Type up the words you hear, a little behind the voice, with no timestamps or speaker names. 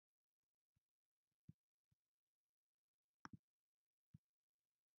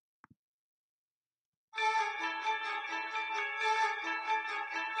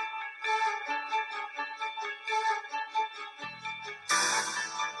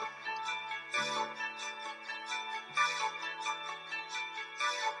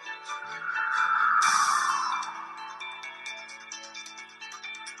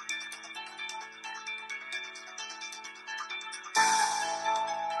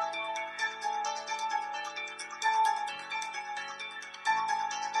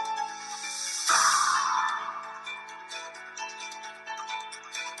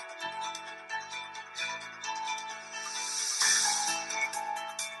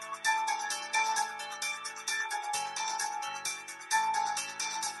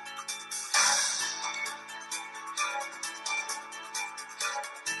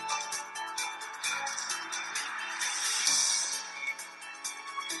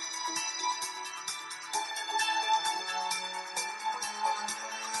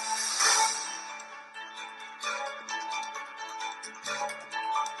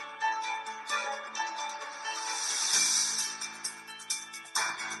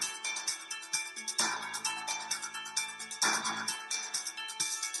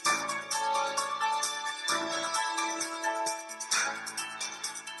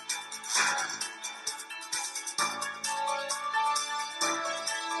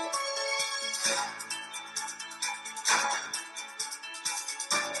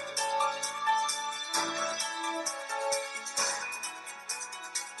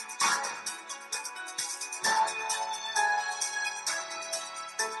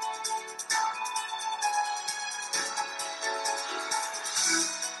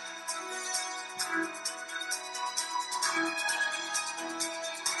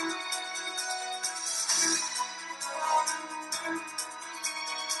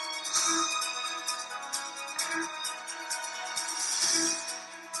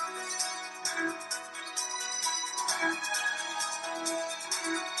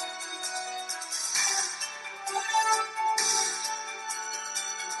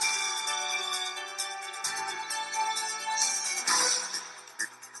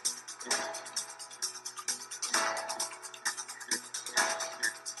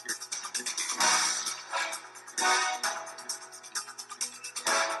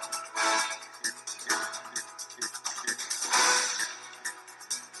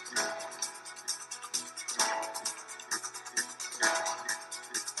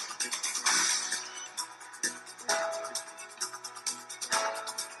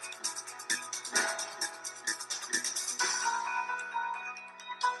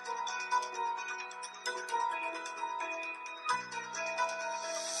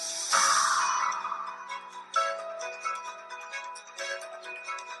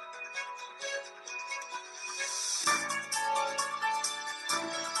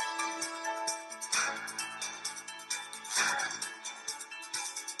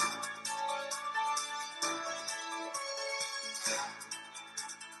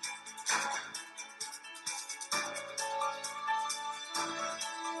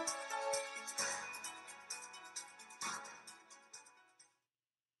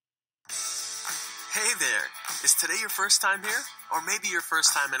there! Is today your first time here? Or maybe your first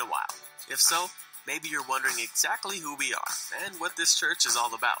time in a while? If so, maybe you're wondering exactly who we are and what this church is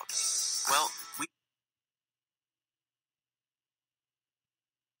all about. Well, we'd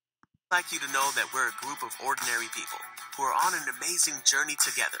like you to know that we're a group of ordinary people who are on an amazing journey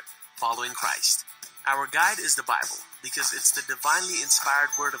together, following Christ. Our guide is the Bible because it's the divinely inspired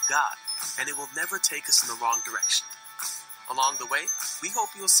Word of God, and it will never take us in the wrong direction. Along the way, we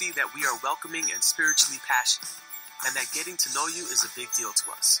hope you'll see that we are welcoming and spiritually passionate, and that getting to know you is a big deal to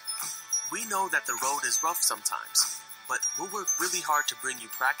us. We know that the road is rough sometimes, but we'll work really hard to bring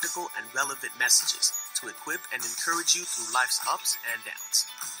you practical and relevant messages to equip and encourage you through life's ups and downs.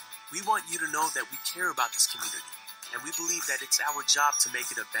 We want you to know that we care about this community, and we believe that it's our job to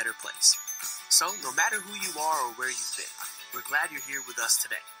make it a better place. So, no matter who you are or where you've been, we're glad you're here with us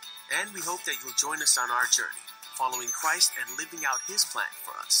today, and we hope that you'll join us on our journey, following Christ and living out His plan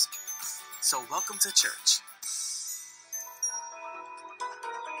for us. So welcome to church.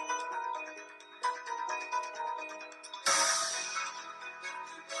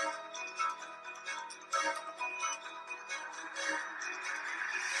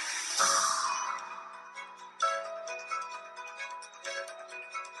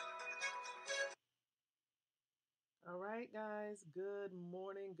 All right, guys. Good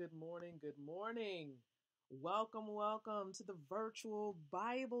morning. Good morning. Good morning. Welcome to the virtual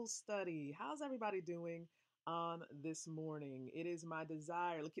Bible study. How's everybody doing on this morning? It is my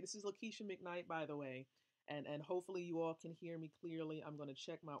desire. Look, this is Lakeisha McKnight, by the way, and hopefully you all can hear me clearly. I'm going to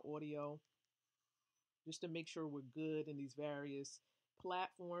check my audio just to make sure we're good in these various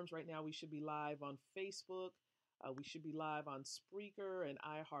platforms. Right now, we should be live on Facebook. We should be live on Spreaker and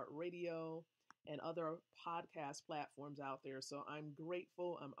iHeartRadio and other podcast platforms out there. So I'm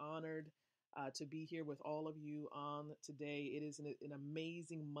grateful. I'm honored to be here with all of you on today. It is an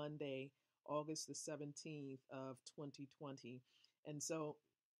amazing Monday, August the 17th of 2020. And so,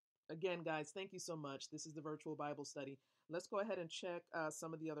 again, guys, thank you so much. This is the virtual Bible study. Let's go ahead and check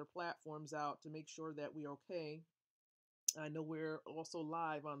some of the other platforms out to make sure that we're okay. I know we're also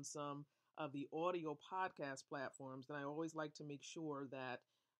live on some of the audio podcast platforms, and I always like to make sure that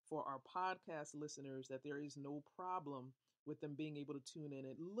for our podcast listeners that there is no problem with them being able to tune in.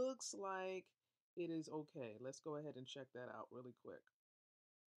 It looks like it is okay. Let's go ahead and check that out really quick.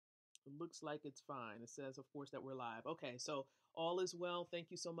 It looks like it's fine. It says, of course, that we're live. Okay, so all is well. Thank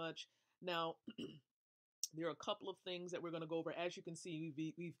you so much. Now, there are a couple of things that we're going to go over. As you can see,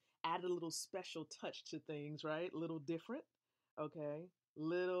 we've added a little special touch to things, right? A little different. Okay.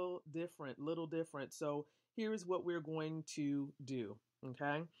 Little different. So here's what we're going to do.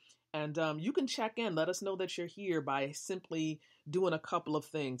 Okay. And you can check in. Let us know that you're here by simply doing a couple of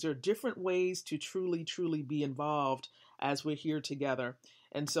things. There are different ways to truly be involved as we're here together.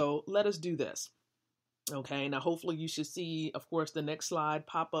 And so let us do this. Okay, now hopefully you should see, of course, the next slide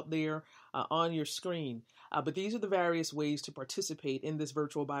pop up there on your screen. But these are the various ways to participate in this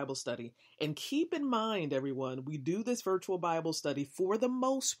virtual Bible study. And keep in mind, everyone, we do this virtual Bible study for the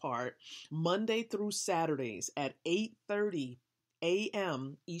most part Monday through Saturdays at 8:30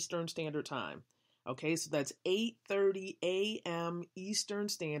 a.m. Eastern Standard Time. Okay, so that's 8:30 a.m. Eastern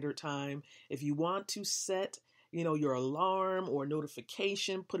Standard Time. If you want to set your alarm or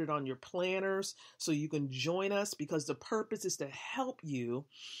notification, put it on your planners so you can join us, because the purpose is to help you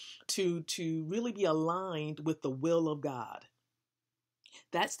to really be aligned with the will of God.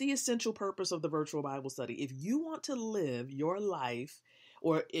 That's the essential purpose of the virtual Bible study. If you want to live your life,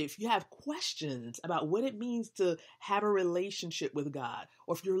 or if you have questions about what it means to have a relationship with God,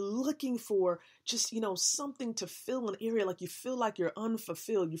 or if you're looking for just, something to fill an area, like you feel like you're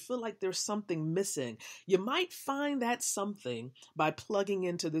unfulfilled, you feel like there's something missing, you might find that something by plugging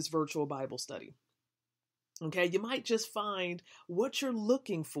into this virtual Bible study. Okay, you might just find what you're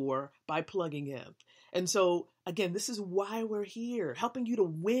looking for by plugging in. And so, again, this is why we're here, helping you to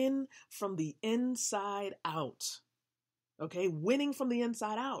win from the inside out. Okay, winning from the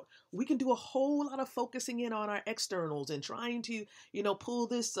inside out. We can do a whole lot of focusing in on our externals and trying to, pull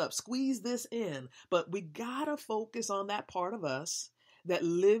this up, squeeze this in. But we gotta focus on that part of us that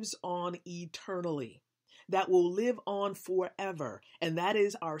lives on eternally, that will live on forever. And that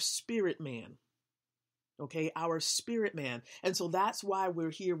is our spirit man. Okay, our spirit man. And so that's why we're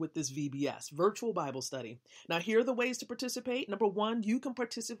here with this VBS, virtual Bible study. Now, here are the ways to participate. Number one, you can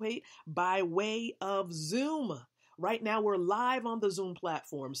participate by way of Zoom. Right now, we're live on the Zoom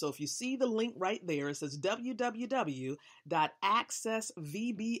platform. So if you see the link right there, it says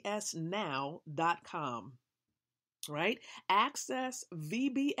www.accessvbsnow.com. Right?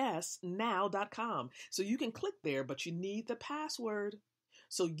 Accessvbsnow.com. So you can click there, but you need the password.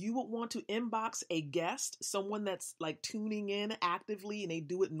 So you would want to inbox a guest, someone that's like tuning in actively and they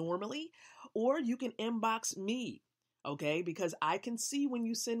do it normally, or you can inbox me, okay? Because I can see when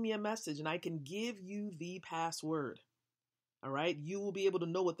you send me a message and I can give you the password. All right. You will be able to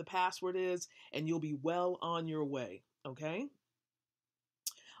know what the password is and you'll be well on your way. Okay.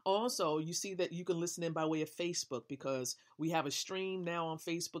 Also, you see that you can listen in by way of Facebook because we have a stream now on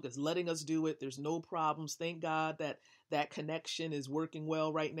Facebook. It's letting us do it. There's no problems. Thank God that that connection is working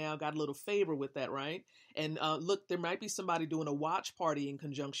well right now. Got a little favor with that, right? And look, there might be somebody doing a watch party in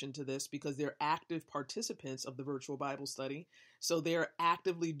conjunction to this because they're active participants of the virtual Bible study. So they're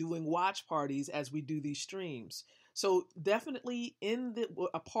actively doing watch parties as we do these streams. So definitely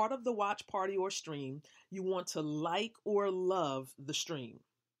a part of the watch party or stream, you want to like or love the stream.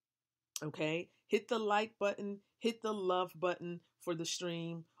 Okay, hit the like button, hit the love button for the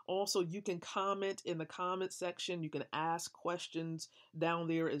stream. Also, you can comment in the comment section. You can ask questions down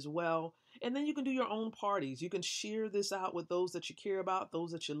there as well. And then you can do your own parties. You can share this out with those that you care about, those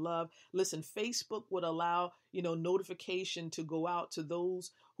that you love. Listen, Facebook would allow, notification to go out to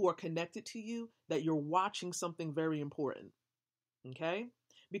those who are connected to you that you're watching something very important. Okay?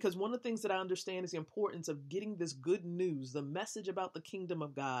 Because one of the things that I understand is the importance of getting this good news, the message about the kingdom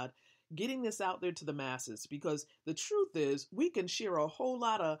of God, getting this out there to the masses, because the truth is we can share a whole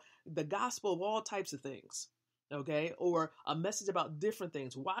lot of the gospel of all types of things, okay, or a message about different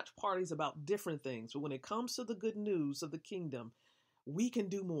things, watch parties about different things. But when it comes to the good news of the kingdom, we can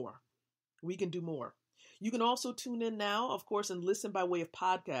do more. We can do more. You can also tune in now, of course, and listen by way of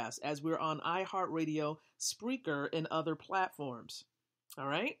podcast as we're on iHeartRadio, Spreaker, and other platforms. All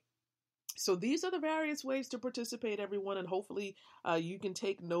right. So these are the various ways to participate, everyone, and hopefully you can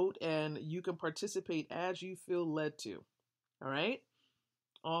take note and you can participate as you feel led to. All right?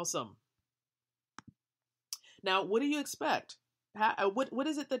 Awesome. Now, what do you expect? What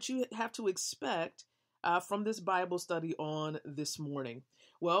is it that you have to expect from this Bible study on this morning?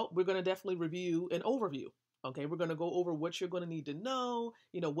 Well, we're going to definitely review an overview. Okay, we're going to go over what you're going to need to know,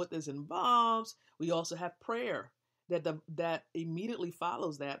 what this involves. We also have prayer that immediately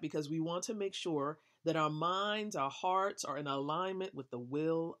follows that because we want to make sure that our minds, our hearts are in alignment with the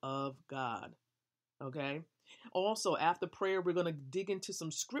will of God. Okay. Also, after prayer, we're going to dig into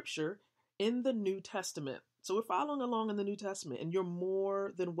some scripture in the New Testament. So we're following along in the New Testament, and you're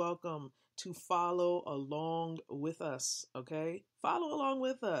more than welcome to follow along with us. Okay. Follow along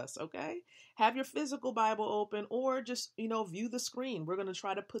with us. Okay. Have your physical Bible open or just, view the screen. We're going to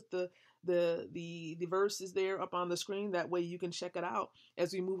try to put the verses there up on the screen. That way you can check it out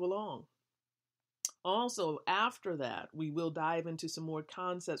as we move along. Also, after that, we will dive into some more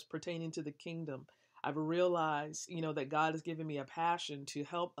concepts pertaining to the kingdom. I've realized, that God has given me a passion to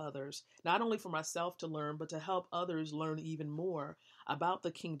help others, not only for myself to learn, but to help others learn even more about the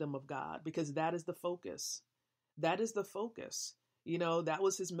kingdom of God, because that is the focus. That is the focus. That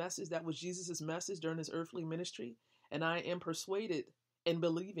was his message. That was Jesus's message during his earthly ministry. And I am persuaded and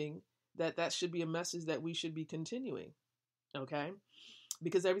believing that should be a message that we should be continuing. Okay.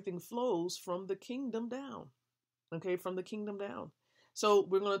 Because everything flows from the kingdom down. Okay. From the kingdom down. So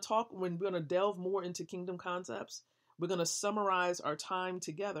we're going to delve more into kingdom concepts. We're going to summarize our time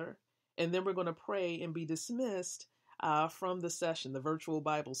together, and then we're going to pray and be dismissed from the session, the virtual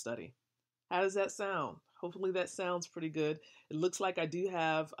Bible study. How does that sound? Hopefully that sounds pretty good. It looks like I do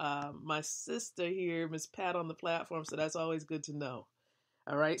have my sister here, Miss Pat, on the platform, so that's always good to know.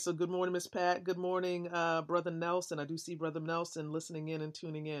 All right, so good morning, Miss Pat. Good morning, Brother Nelson. I do see Brother Nelson listening in and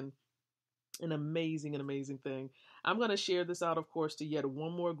tuning in. An amazing thing. I'm going to share this out, of course, to yet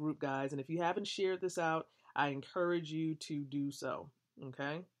one more group, guys. And if you haven't shared this out, I encourage you to do so.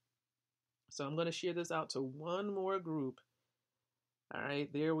 Okay. So I'm going to share this out to one more group. All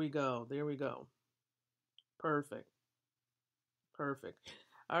right. There we go. Perfect.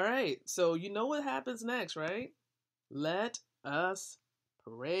 All right. So you know what happens next, right? Let us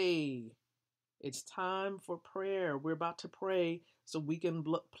pray. It's time for prayer. We're about to pray so we can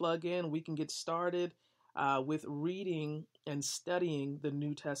plug in, we can get started with reading and studying the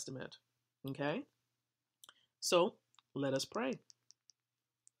New Testament. Okay? So let us pray.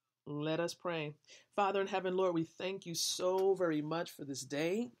 Let us pray. Father in heaven, Lord, we thank you so very much for this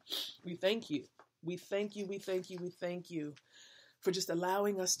day. We thank you. We thank you for just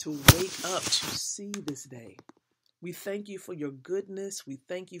allowing us to wake up to see this day. We thank you for your goodness. We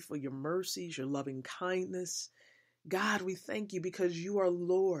thank you for your mercies, your loving kindness. God, we thank you because you are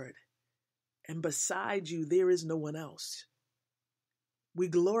Lord, and beside you, there is no one else. We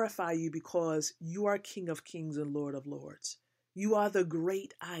glorify you because you are King of Kings and Lord of Lords. You are the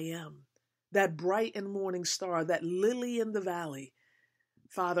great I am, that bright and morning star, that lily in the valley.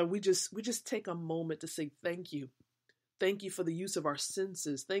 Father, we just take a moment to say thank you. Thank you for the use of our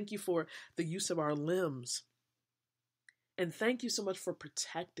senses. Thank you for the use of our limbs. And thank you so much for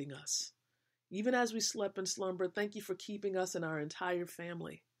protecting us. Even as we slept in slumber, thank you for keeping us and our entire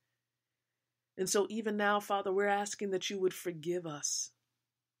family. And so even now, Father, we're asking that you would forgive us.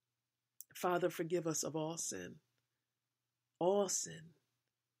 Father, forgive us of all sin. All sin.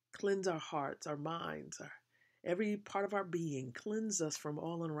 Cleanse our hearts, our minds, every part of our being. Cleanse us from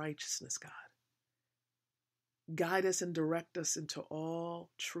all unrighteousness, God. Guide us and direct us into all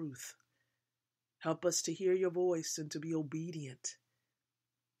truth. Help us to hear your voice and to be obedient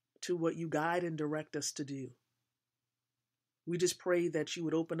to what you guide and direct us to do. We just pray that you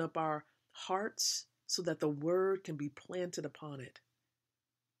would open up our hearts so that the word can be planted upon it.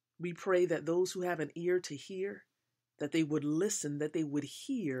 We pray that those who have an ear to hear, that they would listen, that they would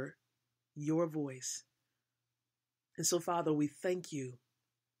hear your voice. And so, Father, we thank you.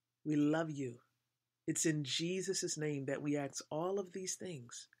 We love you. It's in Jesus' name that we ask all of these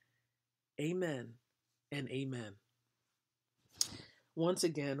things. Amen and amen. Once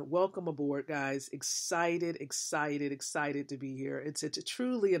again, welcome aboard, guys. Excited to be here. It's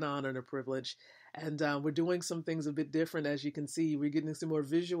truly an honor and a privilege. And we're doing some things a bit different. As you can see, we're getting some more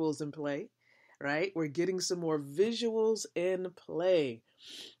visuals in play, right? We're getting some more visuals in play.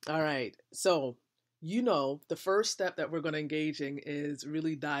 All right. So, the first step that we're going to engage in is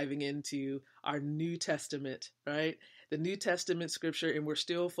really diving into our New Testament, right? The New Testament scripture, and we're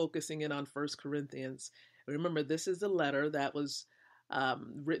still focusing in on 1 Corinthians. Remember, this is the letter that was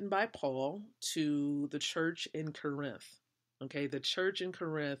written by Paul to the church in Corinth. Okay, the church in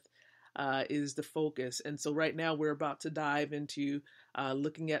Corinth is the focus. And so right now we're about to dive into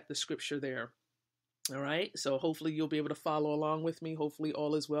looking at the scripture there. All right, so hopefully you'll be able to follow along with me. Hopefully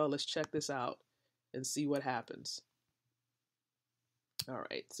all is well. Let's check this out and see what happens. All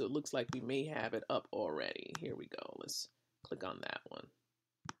right, so it looks like we may have it up already. Here we go. Let's click on that one.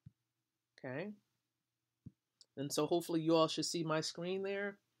 Okay. And so hopefully you all should see my screen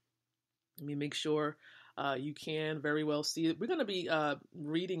there. Let me make sure you can very well see it. We're going to be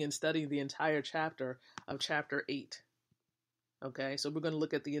reading and studying the entire chapter of chapter 8. Okay, so we're going to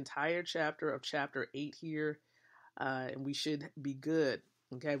look at the entire chapter of chapter 8 here, and we should be good.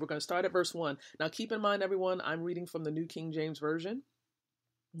 Okay, we're going to start at verse 1. Now keep in mind, everyone, I'm reading from the New King James Version.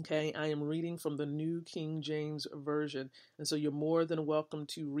 Okay, I am reading from the New King James Version. And so you're more than welcome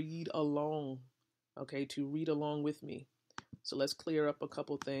to read along. Okay, to read along with me. So let's clear up a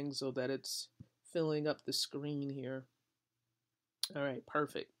couple things so that it's filling up the screen here. All right,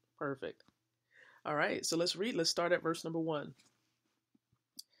 perfect. All right, so let's read. Let's start at verse number 1. It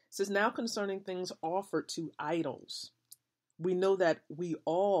says, now concerning things offered to idols, we know that we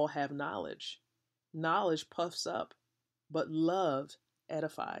all have knowledge. Knowledge puffs up, but love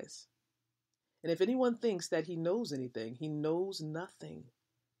edifies. And if anyone thinks that he knows anything, he knows nothing,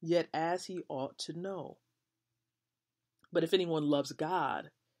 yet as he ought to know. But if anyone loves God,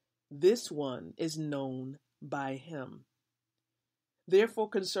 this one is known by him. Therefore,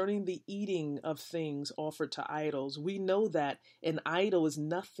 concerning the eating of things offered to idols, we know that an idol is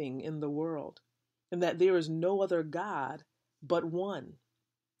nothing in the world, and that there is no other God but one.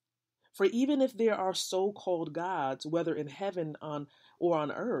 For even if there are so-called gods, whether in heaven or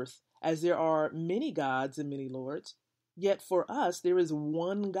on earth, as there are many gods and many lords, yet for us there is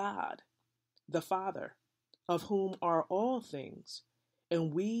one God, the Father, of whom are all things,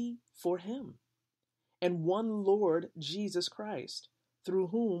 and we for him, and one Lord Jesus Christ, through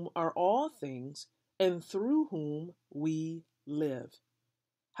whom are all things, and through whom we live.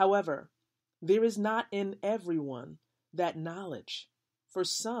 However, there is not in everyone that knowledge, for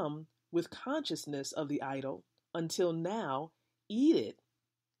some, with consciousness of the idol, until now, eat it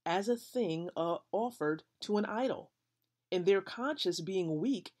as a thing offered to an idol, and their conscience being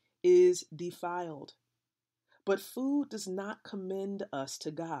weak is defiled. But food does not commend us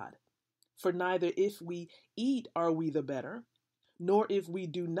to God, for neither if we eat are we the better, nor if we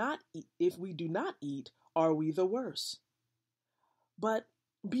do not eat are we the worse. But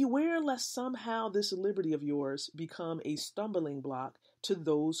beware lest somehow this liberty of yours become a stumbling block to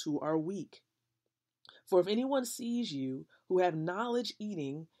those who are weak. For if anyone sees you who have knowledge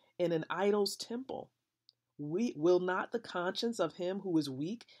eating in an idol's temple, will not the conscience of him who is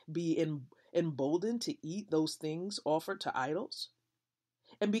weak be emboldened to eat those things offered to idols?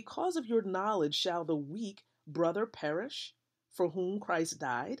 And because of your knowledge shall the weak brother perish, for whom Christ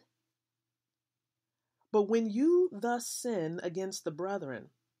died? But when you thus sin against the brethren,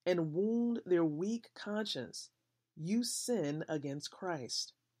 and wound their weak conscience, you sin against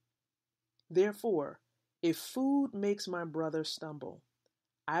Christ. Therefore, if food makes my brother stumble,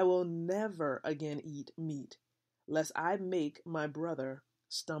 I will never again eat meat, lest I make my brother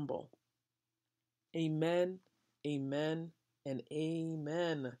stumble. Amen, amen, and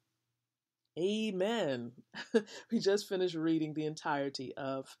amen. Amen. We just finished reading the entirety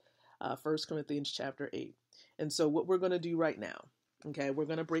of 1 Corinthians chapter 8. And so what we're going to do right now, okay, we're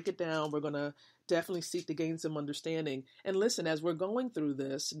going to break it down. We're going to definitely seek to gain some understanding. And listen, as we're going through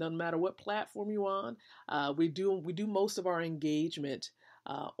this, no matter what platform you're on, we do most of our engagement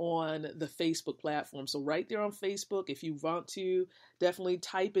on the Facebook platform. So right there on Facebook, if you want to, definitely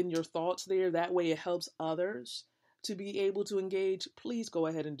type in your thoughts there. That way it helps others to be able to engage. Please go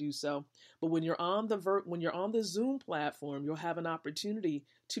ahead and do so. But when you're on the Zoom platform, you'll have an opportunity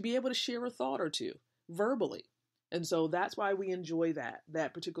to be able to share a thought or two verbally. And so that's why we enjoy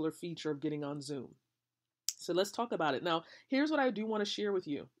that particular feature of getting on Zoom. So let's talk about it. Now, here's what I do want to share with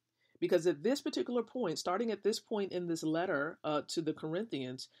you. Because at this particular point, starting at this point in this letter to the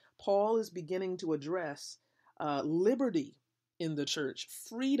Corinthians, Paul is beginning to address liberty in the church,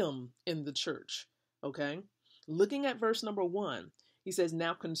 freedom in the church. Okay? Looking at verse number 1, he says,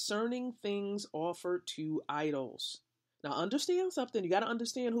 now concerning things offered to idols. Now understand something. You got to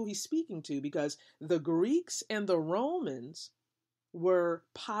understand who he's speaking to, because the Greeks and the Romans were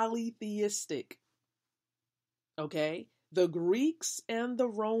polytheistic. Okay? The Greeks and the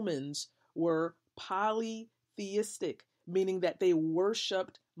Romans were polytheistic, meaning that they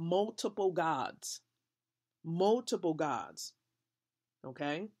worshiped multiple gods. Multiple gods.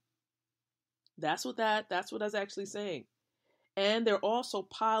 Okay? That's what that's actually saying. And they're also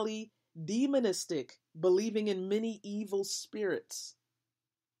polydemonistic, believing in many evil spirits.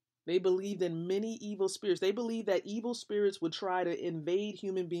 They believed in many evil spirits. They believed that evil spirits would try to invade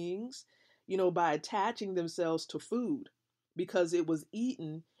human beings, by attaching themselves to food because it was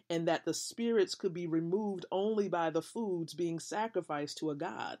eaten, and that the spirits could be removed only by the foods being sacrificed to a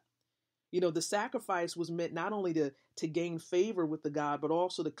god. The sacrifice was meant not only to gain favor with the god, but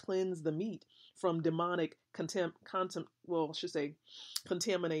also to cleanse the meat from demonic contamination.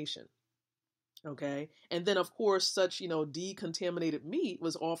 Okay. And then, of course, such, decontaminated meat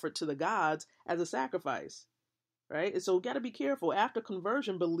was offered to the gods as a sacrifice. Right. And so we got to be careful. After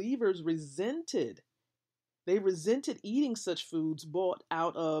conversion, believers resented eating such foods bought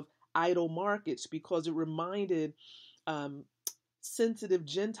out of idol markets, because it reminded sensitive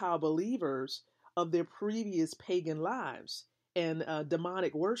Gentile believers of their previous pagan lives and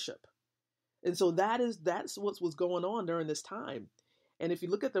demonic worship. And so that's what was going on during this time. And if you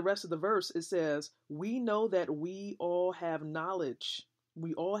look at the rest of the verse, it says, we know that we all have knowledge.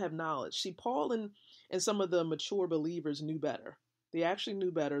 We all have knowledge. See, Paul and some of the mature believers knew better. They actually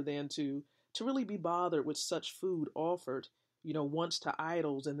knew better than to really be bothered with such food offered, once to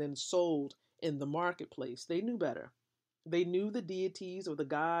idols and then sold in the marketplace. They knew better. They knew the deities or the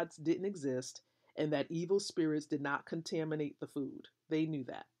gods didn't exist, and that evil spirits did not contaminate the food. They knew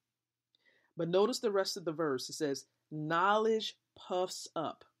that. But notice the rest of the verse. It says, knowledge puffs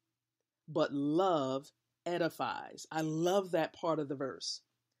up, but love edifies. I love that part of the verse.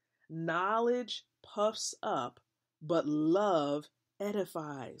 Knowledge puffs up, but love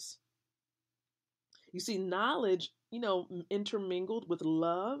edifies. You see, knowledge, intermingled with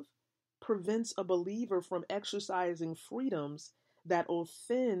love, prevents a believer from exercising freedoms that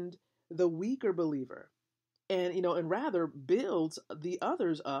offend the weaker believer, and rather builds the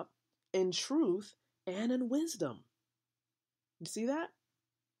others up in truth and in wisdom. You see that?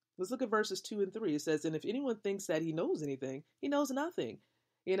 Let's look at verses 2 and 3. It says, and if anyone thinks that he knows anything, he knows nothing,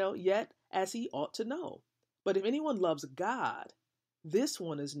 yet as he ought to know. But if anyone loves God, this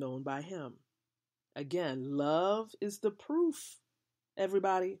one is known by him. Again, love is the proof,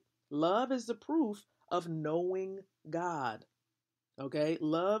 everybody. Love is the proof of knowing God. Okay?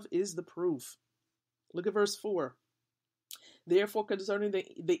 Love is the proof. Look at verse 4. Therefore, concerning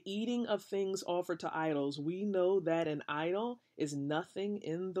the eating of things offered to idols, we know that an idol is nothing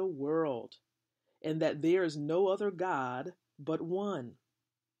in the world, and that there is no other God but one.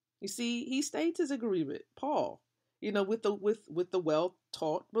 You see, he states his agreement, Paul, with the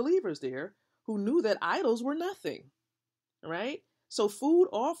well-taught believers there who knew that idols were nothing, right? So food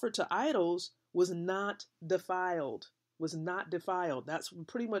offered to idols was not defiled. That's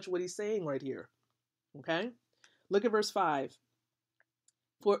pretty much what he's saying right here. Okay? Look at verse 5.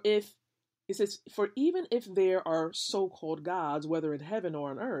 For even if there are so-called gods, whether in heaven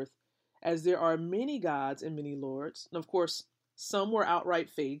or on earth, as there are many gods and many lords, and of course, some were outright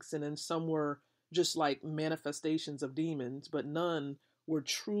fakes, and then some were just like manifestations of demons, but none were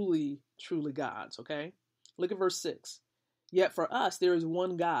truly gods, okay? Look at verse 6. Yet for us there is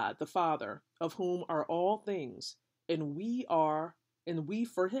one God, the Father, of whom are all things, and we are and we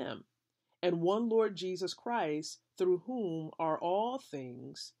for him, and one Lord Jesus Christ, through whom are all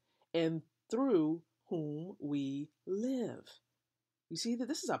things, and through whom we live. You see that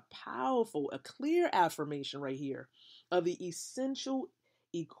this is a powerful, a clear affirmation right here of the essential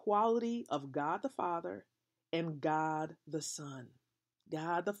equality of God the Father and God the Son.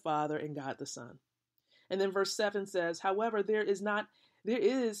 God the Father and God the Son. And then verse 7 says, however, there is not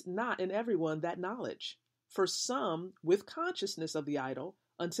in everyone that knowledge. For some, with consciousness of the idol,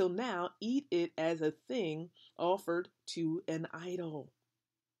 until now eat it as a thing offered to an idol.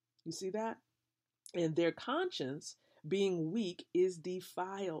 You see that? And their conscience, being weak, is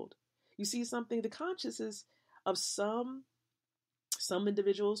defiled. You see something? The consciences of some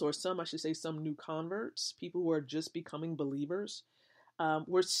individuals, or some new converts, people who are just becoming believers,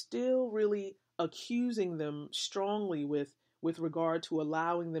 we're still really accusing them strongly with regard to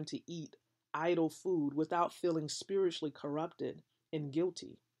allowing them to eat idol food without feeling spiritually corrupted and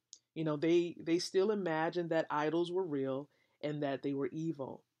guilty. You know, they still imagine that idols were real and that they were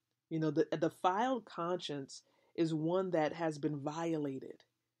evil. You know, the defiled conscience is one that has been violated,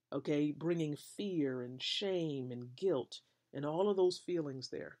 okay, bringing fear and shame and guilt and all of those feelings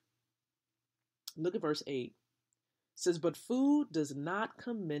there. Look at verse 8. It says, but food does not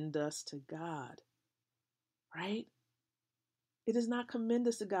commend us to God, right? It does not commend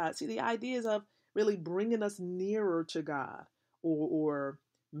us to God. See, the ideas of really bringing us nearer to God or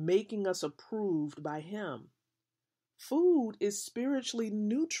making us approved by him. Food is spiritually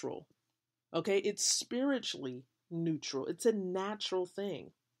neutral. Okay, it's spiritually neutral. It's a natural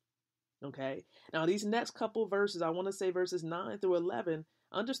thing. Okay, now these next couple verses, I want to say verses 9 through 11,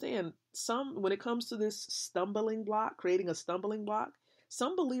 understand when it comes to this stumbling block, creating a stumbling block,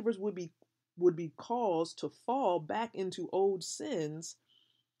 some believers would be caused to fall back into old sins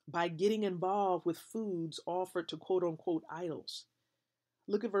by getting involved with foods offered to quote unquote idols.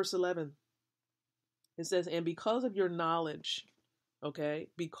 Look at verse 11. It says, and because of your knowledge, okay,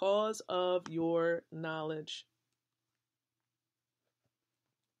 because of your knowledge,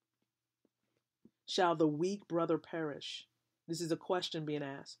 shall the weak brother perish? This is a question being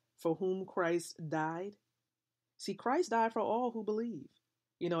asked. For whom Christ died? See, Christ died for all who believe,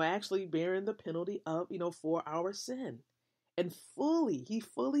 actually bearing the penalty of, for our sin. And he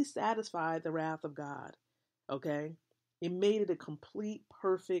fully satisfied the wrath of God. Okay? It made it a complete,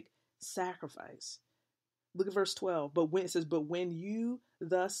 perfect sacrifice. Look at verse 12. But when you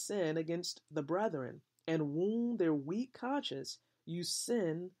thus sin against the brethren and wound their weak conscience, you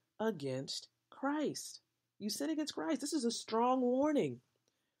sin against Christ. You sin against Christ. This is a strong warning,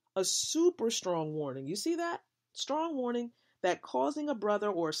 a super strong warning. You see that? Strong warning that causing a brother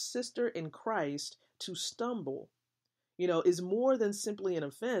or sister in Christ to stumble, is more than simply an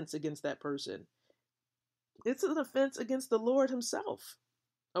offense against that person. It's an offense against the Lord himself.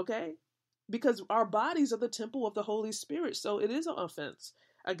 Okay? Because our bodies are the temple of the Holy Spirit. So it is an offense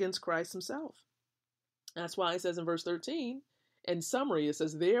against Christ himself. That's why it says in verse 13, in summary, it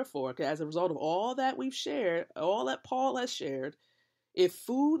says, therefore, as a result of all that we've shared, all that Paul has shared, if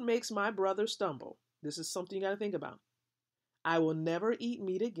food makes my brother stumble, this is something you got to think about. I will never eat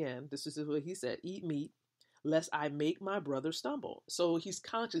meat again. This is what he said, eat meat, lest I make my brother stumble. So he's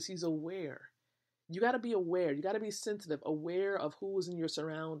conscious, he's aware. You got to be aware. You got to be sensitive, aware of who is in your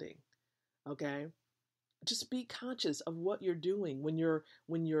surrounding. Okay? Just be conscious of what you're doing when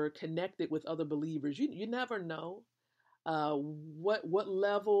you're connected with other believers. You never know what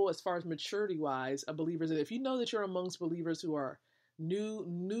level, as far as maturity wise, a believer is. If you know that you're amongst believers who are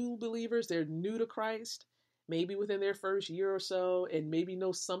new believers, they're new to Christ, maybe within their first year or so, and maybe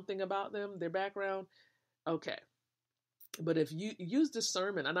know something about them, their background, okay. But if you use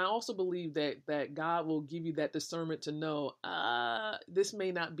discernment, and I also believe that God will give you that discernment to know, this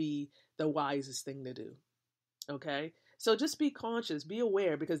may not be the wisest thing to do. Okay? So just be conscious, be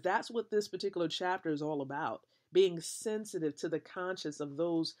aware, because that's what this particular chapter is all about. Being sensitive to the conscience of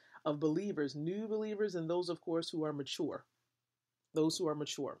those of believers, new believers, and those, of course, who are mature. Those who are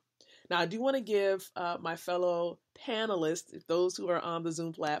mature. Now, I do want to give my fellow panelists, those who are on the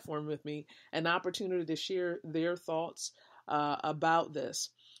Zoom platform with me, an opportunity to share their thoughts about this.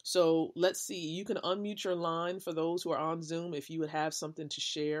 So let's see. You can unmute your line for those who are on Zoom if you would have something to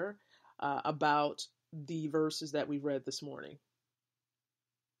share about the verses that we read this morning.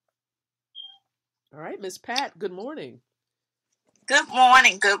 All right, Miss Pat, good morning. Good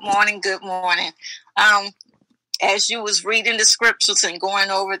morning, good morning, good morning. As you was reading the scriptures and going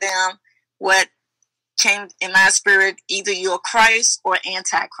over them, what came in my spirit, either you're Christ or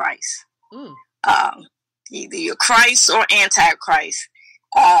Antichrist. Either you're Christ or Antichrist.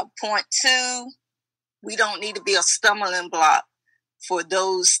 Point 2, we don't need to be a stumbling block for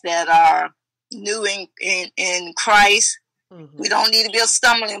those that are new in Christ. Mm-hmm. We don't need to be a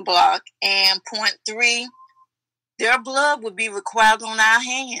stumbling block. And point 3, their blood would be required on our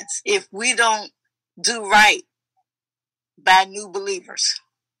hands if we don't do right by new believers.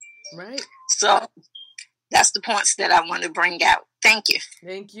 Right. So that's the points that I want to bring out. Thank you.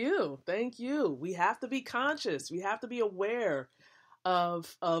 Thank you. Thank you. We have to be conscious. We have to be aware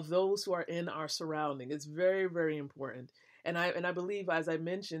of those who are in our surrounding. It's very, very important. And I believe, as I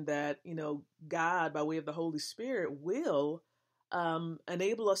mentioned, that, you know, God, by way of the Holy Spirit, will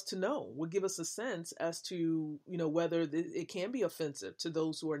enable us to know, will give us a sense as to, you know, whether it can be offensive to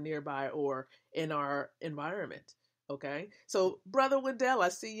those who are nearby or in our environment. Okay. So, Brother Wendell, I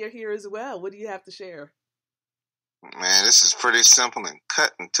see you're here as well. What do you have to share? Man, this is pretty simple and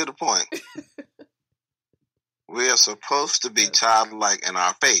cut and to the point. We are supposed to be childlike in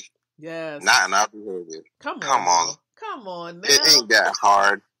our faith. Yes. Not in our behavior. Come on. Come on now. It ain't that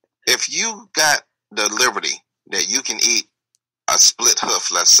hard. If you got the liberty that you can eat a split hoof,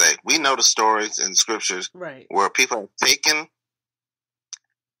 let's say. We know the stories in scriptures where people have taken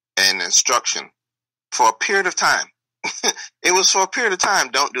an instruction for a period of time. It was for a period of time.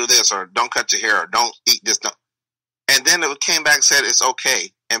 Don't do this, or don't cut your hair, or don't eat this. Don't. And then it came back and said it's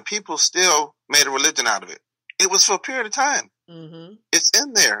okay. And people still made a religion out of it. It was for a period of time. Mm-hmm. It's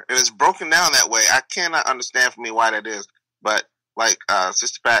in there, and it's broken down that way. I cannot understand for me why that is. But like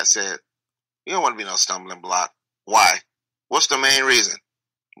Sister Pat said, you don't want to be no stumbling block. Why? What's the main reason?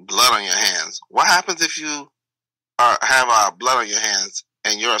 Blood on your hands. What happens if you have blood on your hands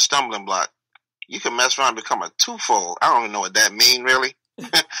and you're a stumbling block? You can mess around and become a twofold. I don't even know what that means, really.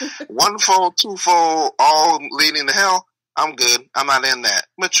 One-fold, twofold, all leading to hell. I'm good. I'm not in that.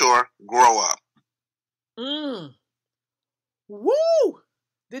 Mature. Grow up. Woo!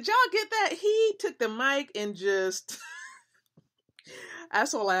 Did y'all get that? He took the mic and just...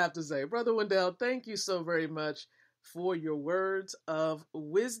 That's all I have to say. Brother Wendell, thank you so very much for your words of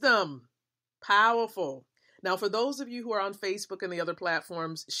wisdom. Powerful. Now, for those of you who are on Facebook and the other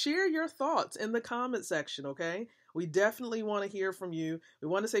platforms, share your thoughts in the comment section, okay? We definitely want to hear from you. We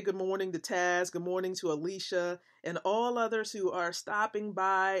want to say good morning to Taz, good morning to Alicia, and all others who are stopping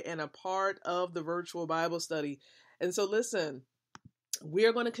by and a part of the virtual Bible study. And so listen, we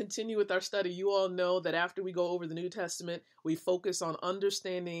are going to continue with our study. You all know that after we go over the New Testament, we focus on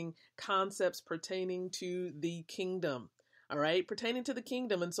understanding concepts pertaining to the kingdom. All right, pertaining to the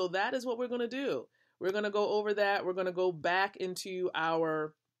kingdom. And so that is what we're going to do. We're going to go over that. We're going to go back into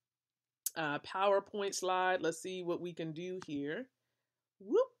our PowerPoint slide. Let's see what we can do here.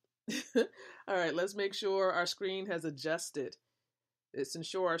 Whoop. All right, let's make sure our screen has adjusted. Let's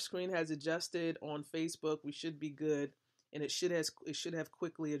ensure our screen has adjusted on Facebook. We should be good. And it should have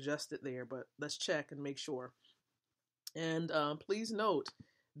quickly adjusted there, but let's check and make sure. And please note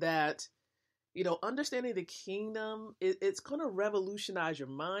that, you know, understanding the kingdom, it's going to revolutionize your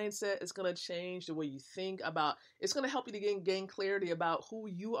mindset. It's going to change the way you think about. It's going to help you to gain clarity about who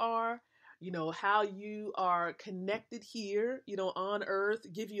you are, you know, how you are connected here, you know, on earth,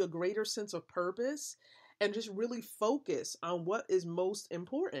 give you a greater sense of purpose, and just really focus on what is most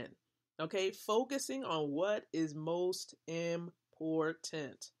important. Okay, focusing on what is most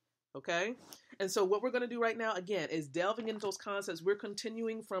important. Okay, and so what we're going to do right now, again, is delving into those concepts. We're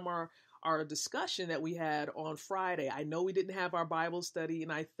continuing from our discussion that we had on Friday. I know we didn't have our Bible study,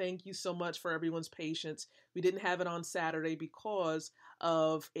 and I thank you so much for everyone's patience. We didn't have it on Saturday because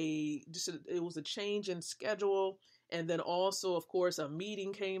of it was a change in schedule, and then also, of course, a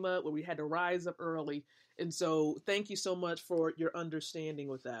meeting came up where we had to rise up early. And so thank you so much for your understanding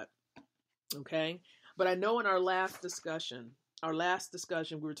with that. Okay, but I know in our last discussion,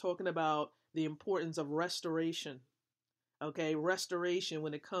 we were talking about the importance of restoration. Okay, restoration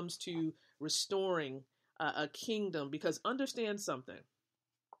when it comes to restoring a kingdom, because understand something.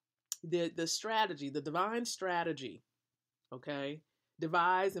 The strategy, the divine strategy, okay,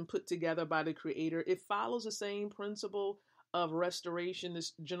 devised and put together by the Creator, it follows the same principle of restoration,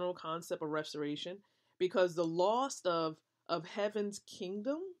 this general concept of restoration, because the loss of heaven's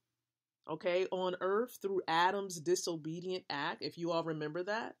kingdom, okay, on earth through Adam's disobedient act, if you all remember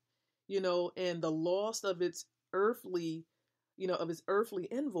that, you know, and the loss of its earthly, you know, of its earthly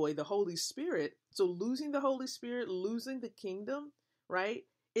envoy, the Holy Spirit. So losing the Holy Spirit, losing the kingdom, right?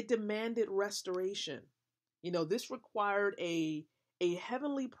 It demanded restoration. You know, this required a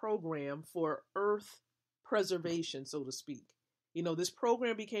heavenly program for earth preservation, so to speak. You know, this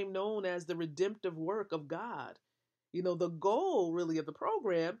program became known as the redemptive work of God. You know, the goal really of the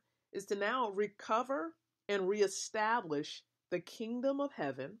program is to now recover and reestablish the kingdom of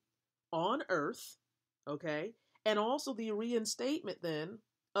heaven on earth, okay, and also the reinstatement then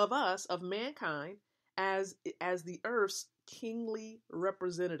of us, of mankind, as the earth's kingly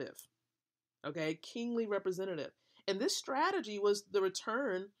representative. Okay, kingly representative. And this strategy was the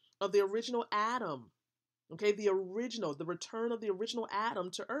return of the original Adam. Okay, the return of the original Adam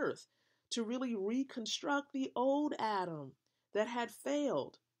to earth, to really reconstruct the old Adam that had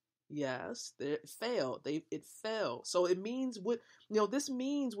failed. Yes, it failed. It fell. So it means this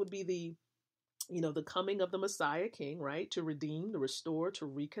means would be the coming of the Messiah King, right? To redeem, to restore, to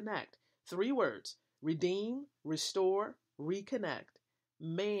reconnect. 3 words: redeem, restore, reconnect.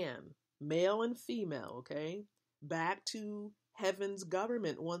 Man, male and female, okay? Back to heaven's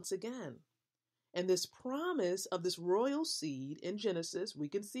government once again. And this promise of this royal seed in Genesis, we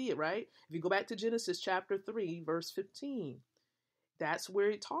can see it, right? If you go back to Genesis chapter 3, verse 15, that's where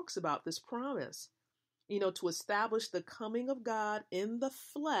it talks about this promise, to establish the coming of God in the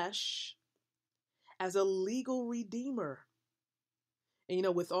flesh as a legal redeemer.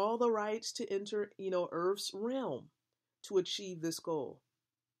 And, with all the rights to enter, earth's realm to achieve this goal.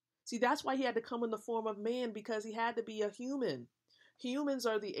 See, that's why he had to come in the form of man, because he had to be a human. Humans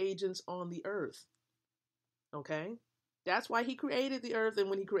are the agents on the earth. Okay? That's why he created the earth. And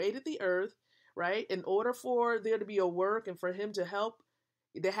when he created the earth, right, in order for there to be a work and for him to help,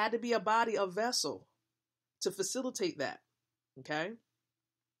 there had to be a body, a vessel to facilitate that. Okay?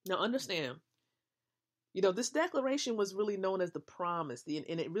 Now understand, this declaration was really known as the promise,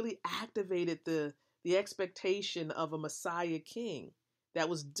 and it really activated the expectation of a Messiah King that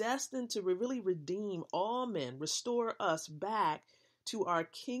was destined to really redeem all men, restore us back to our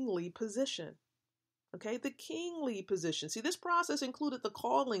kingly position. Okay, the kingly position. See, this process included the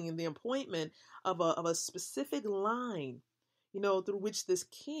calling and the appointment of a specific line, through which this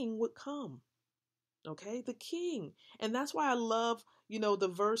king would come. Okay, the king. And that's why I love,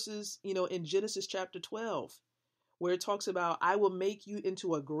 the verses, in Genesis chapter 12, where it talks about, I will make you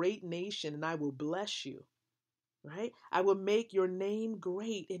into a great nation and I will bless you. Right? I will make your name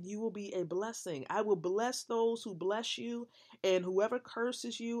great and you will be a blessing. I will bless those who bless you, and whoever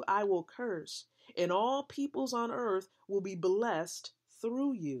curses you, I will curse. And all peoples on earth will be blessed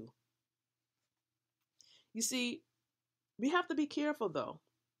through you. You see, we have to be careful, though,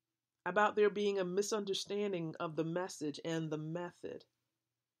 about there being a misunderstanding of the message and the method.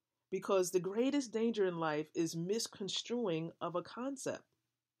 Because the greatest danger in life is misconstruing of a concept.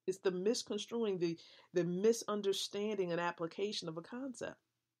 It's the misconstruing, the misunderstanding and application of a concept.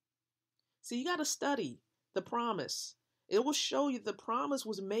 See, you got to study the promise. It will show you the promise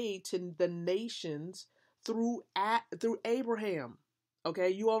was made to the nations through Abraham. Okay,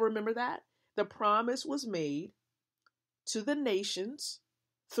 you all remember that? The promise was made to the nations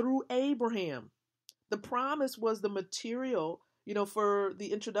through Abraham. The promise was the material, for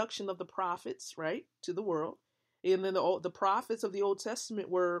the introduction of the prophets, right, to the world. And then the prophets of the Old Testament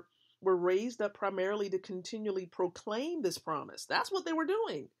were raised up primarily to continually proclaim this promise. That's what they were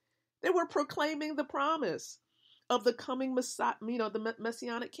doing. They were proclaiming the promise of the coming Messiah, the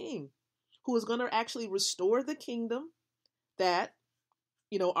Messianic King, who is going to actually restore the kingdom that,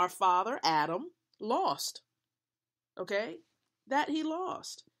 our father Adam lost. Okay? That he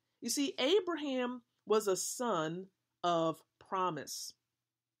lost. You see, Abraham was a son of promise,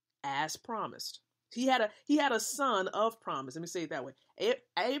 as promised. He had a son of promise. Let me say it that way.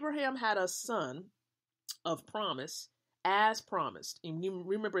 Abraham had a son of promise, as promised. And you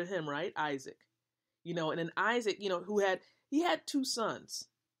remember him, right? Isaac. And then Isaac, he had 2 sons,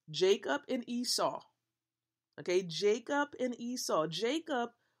 Jacob and Esau. Okay, Jacob and Esau.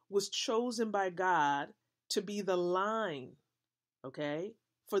 Jacob was chosen by God to be the line, okay,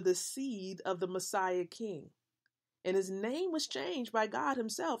 for the seed of the Messiah King. And his name was changed by God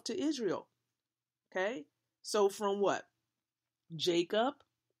himself to Israel. Okay, so from what? Jacob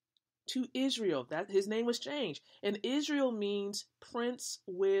to Israel. That his name was changed. And Israel means prince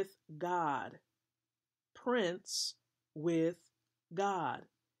with God. Prince with God.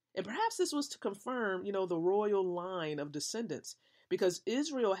 And perhaps this was to confirm, the royal line of descendants, because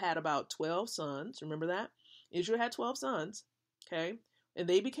Israel had about 12 sons. Remember that? Israel had 12 sons. Okay. And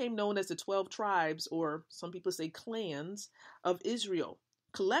they became known as the 12 tribes, or some people say clans, of Israel.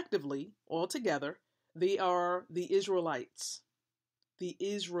 Collectively, all together, they are the Israelites. The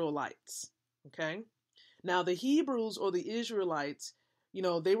Israelites. Okay? Now, the Hebrews or the Israelites,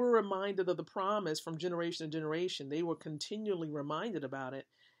 they were reminded of the promise from generation to generation. They were continually reminded about it.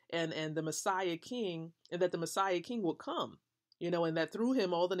 And the Messiah King, and that the Messiah King will come, and that through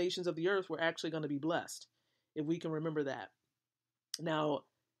him, all the nations of the earth were actually going to be blessed, if we can remember that. Now,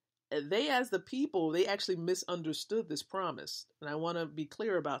 they as the people, they actually misunderstood this promise. And I want to be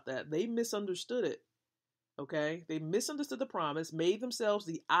clear about that. They misunderstood it. Okay? They misunderstood the promise, made themselves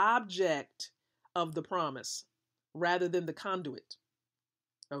the object of the promise rather than the conduit.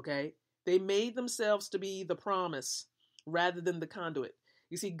 Okay? They made themselves to be the promise rather than the conduit.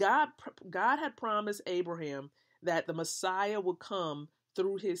 You see, God had promised Abraham that the Messiah would come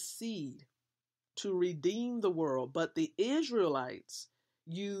through his seed to redeem the world, but the Israelites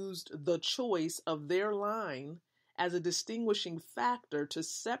used the choice of their line as a distinguishing factor to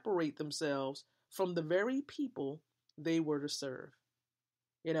separate themselves from the very people they were to serve.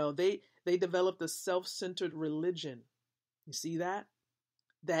 You know, they developed a self-centered religion. You see that?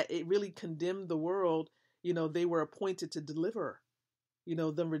 That it really condemned the world, you know, they were appointed to deliver, you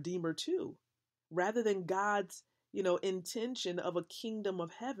know, the Redeemer too, rather than God's, you know, intention of a kingdom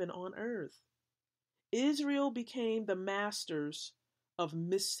of heaven on earth. Israel became the masters of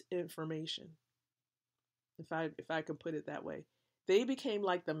misinformation. If I could put it that way. They became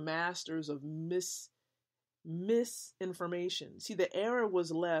like the masters of misinformation. See, the era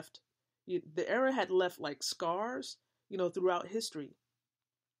had left like scars, you know, throughout history.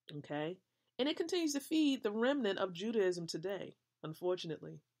 Okay? And it continues to feed the remnant of Judaism today,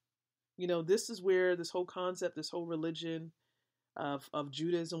 unfortunately. You know, this is where this whole concept, this whole religion of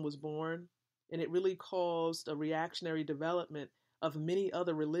Judaism was born. And it really caused a reactionary development of many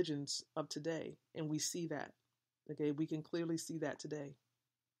other religions of today. And we see that. Okay, we can clearly see that today.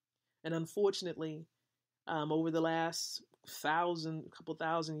 And unfortunately, over the last couple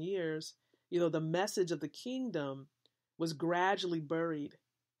thousand years, you know, the message of the kingdom was gradually buried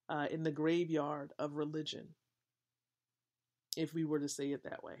in the graveyard of religion, if we were to say it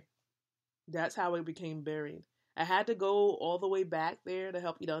that way. That's how it became buried. I had to go all the way back there to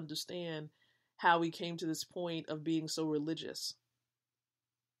help you to understand how we came to this point of being so religious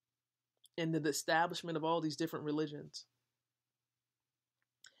and the establishment of all these different religions.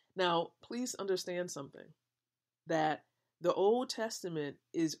 Now, please understand something, that the Old Testament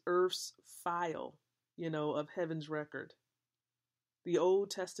is earth's file, you know, of heaven's record. The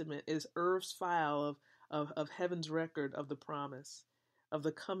Old Testament is earth's file of heaven's record of the promise, of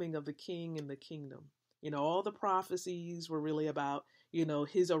the coming of the king and the kingdom. You know, all the prophecies were really about, you know,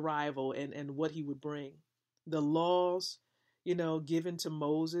 his arrival and what he would bring. The laws, you know, given to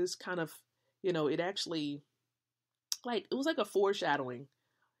Moses kind of, you know, it actually, like, it was like a foreshadowing.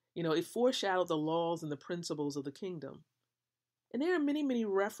 You know, it foreshadowed the laws and the principles of the kingdom. And there are many, many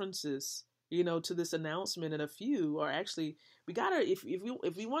references, you know, to this announcement, and a few are actually, we gotta, if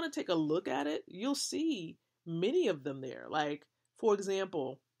we want to take a look at it, you'll see many of them there. Like, for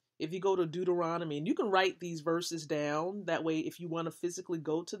example, if you go to Deuteronomy, and you can write these verses down, that way if you want to physically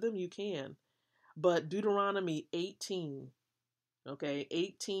go to them, you can. But Deuteronomy 18, okay,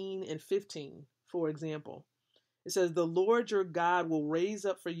 18 and 15, for example, it says, "The Lord your God will raise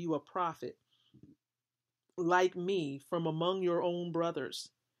up for you a prophet like me from among your own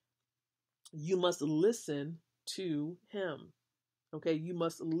brothers. You must listen to him." Okay, you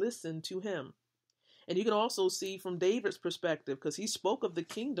must listen to him. And you can also see from David's perspective, because he spoke of the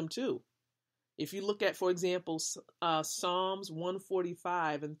kingdom too. If you look at, for example, Psalms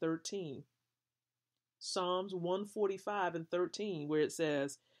 145 and 13. Psalms 145 and 13, where it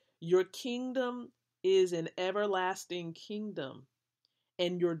says, "Your kingdom is an everlasting kingdom,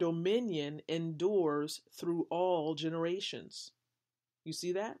 and your dominion endures through all generations." You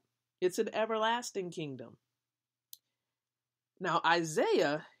see that? It's an everlasting kingdom. Now,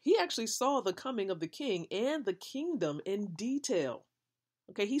 Isaiah, he actually saw the coming of the king and the kingdom in detail.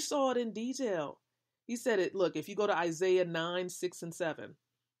 Okay, he saw it in detail. He said it, look, if you go to Isaiah 9, 6, and 7,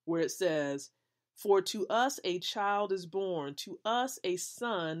 where it says, "For to us a child is born, to us a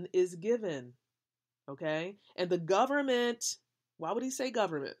son is given." Okay, and the government, why would he say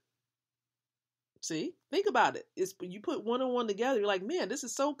government? See, think about it. You put one and one together, you're like, man, this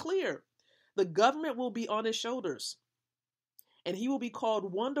is so clear. The government will be on his shoulders. And he will be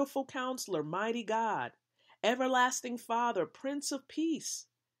called Wonderful Counselor, Mighty God, Everlasting Father, Prince of Peace.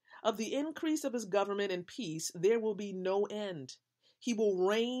 Of the increase of his government and peace, there will be no end. He will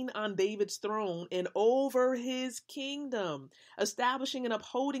reign on David's throne and over his kingdom, establishing and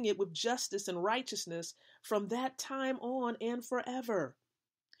upholding it with justice and righteousness from that time on and forever.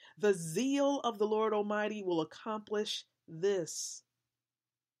 The zeal of the Lord Almighty will accomplish this.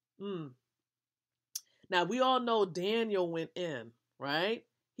 Now, we all know Daniel went in, right?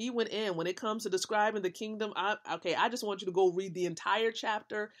 He went in. When it comes to describing the kingdom, I just want you to go read the entire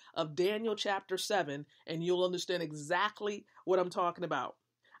chapter of Daniel chapter 7, and you'll understand exactly what I'm talking about.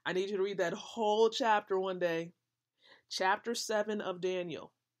 I need you to read that whole chapter one day. Chapter 7 of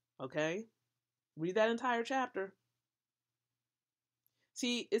Daniel, okay? Read that entire chapter.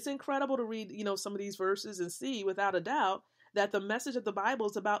 See, it's incredible to read, some of these verses and see without a doubt that the message of the Bible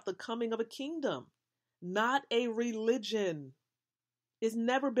is about the coming of a kingdom, not a religion. It's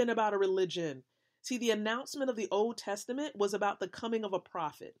never been about a religion. See, the announcement of the Old Testament was about the coming of a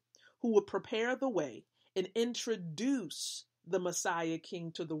prophet who would prepare the way and introduce the Messiah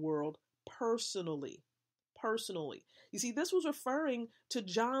King to the world personally. Personally. You see, this was referring to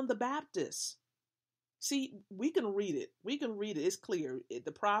John the Baptist. See, we can read it. It's clear.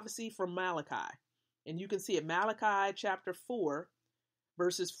 The prophecy from Malachi. And you can see it, Malachi chapter 4,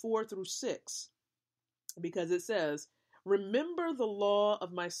 verses 4 through 6. Because it says, "Remember the law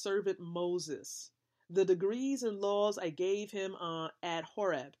of my servant Moses, the decrees and laws I gave him at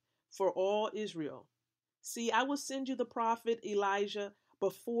Horeb for all Israel. See, I will send you the prophet Elijah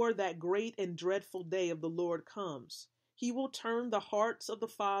before that great and dreadful day of the Lord comes. He will turn the hearts of the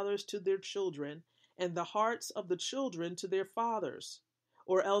fathers to their children, and the hearts of the children to their fathers,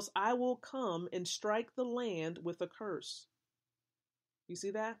 or else I will come and strike the land with a curse." You see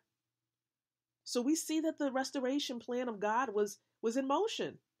that? So we see that the restoration plan of God was in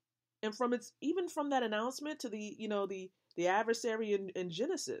motion. And even from that announcement to the adversary in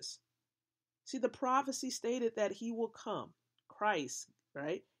Genesis. See, the prophecy stated that he will come, Christ,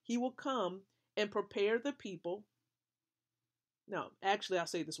 right? He will come and prepare the people. No, actually, I'll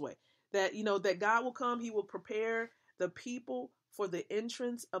say it this way. That, that God will come, he will prepare the people for the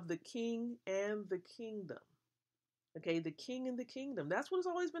entrance of the king and the kingdom. Okay, the king and the kingdom. That's what it's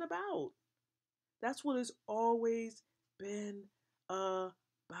always been about. That's what it's always been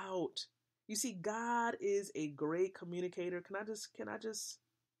about. You see, God is a great communicator. Can I just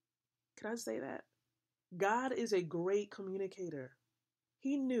say that? God is a great communicator.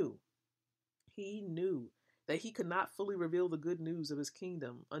 He knew that he could not fully reveal the good news of his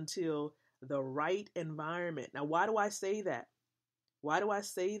kingdom until the right environment. Now, why do I say that?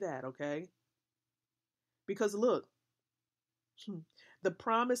 Okay? Because look, the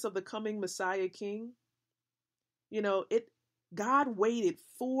promise of the coming Messiah King, God waited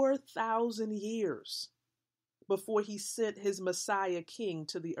 4,000 years before he sent his Messiah King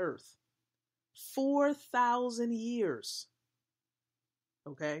to the earth. 4,000 years.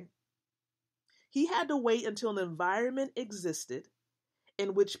 Okay? He had to wait until an environment existed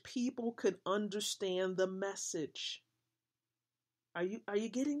in which people could understand the message. Are you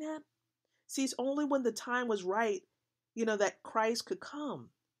getting that? See, it's only when the time was right, that Christ could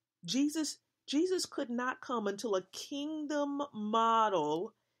come. Jesus could not come until a kingdom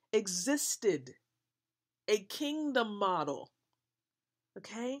model existed. A kingdom model.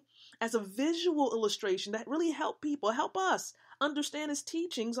 Okay? As a visual illustration that really help us understand his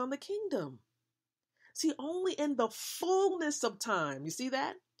teachings on the kingdom. See, only in the fullness of time, you see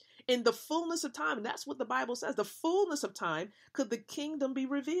that? In the fullness of time, and that's what the Bible says, the fullness of time, could the kingdom be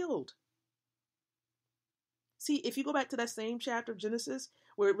revealed. See, if you go back to that same chapter of Genesis,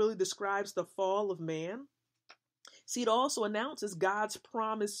 where it really describes the fall of man, see, it also announces God's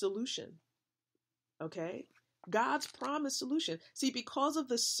promised solution. Okay? God's promised solution. See, because of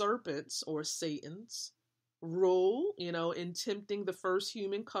the serpent's or Satan's role, in tempting the first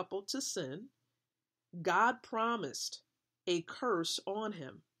human couple to sin, God promised a curse on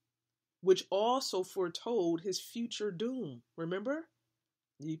him, which also foretold his future doom. Remember?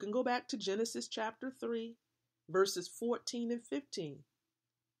 You can go back to Genesis chapter 3, verses 14 and 15.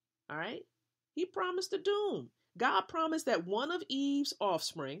 All right? He promised a doom. God promised that one of Eve's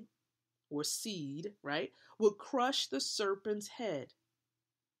offspring, or seed, right, would crush the serpent's head,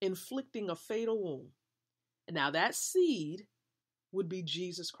 inflicting a fatal wound. And now that seed would be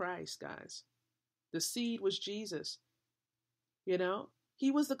Jesus Christ, guys. The seed was Jesus.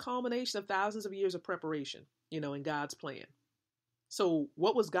 He was the culmination of thousands of years of preparation, in God's plan. So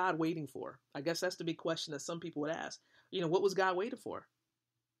what was God waiting for? I guess that's the big question that some people would ask. What was God waiting for?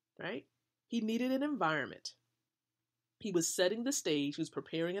 Right? He needed an environment. He was setting the stage. He was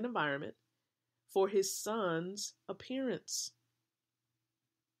preparing an environment for his son's appearance.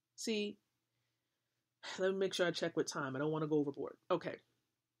 See, let me make sure I check with time. I don't want to go overboard. Okay.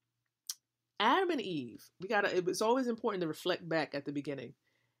 Adam and Eve, it's always important to reflect back at the beginning.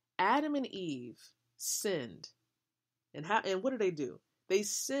 Adam and Eve sinned. And what did they do? They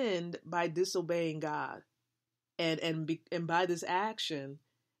sinned by disobeying God. And by this action,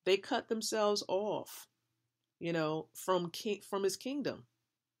 they cut themselves off, from his kingdom.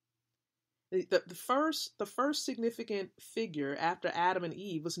 The first significant figure after Adam and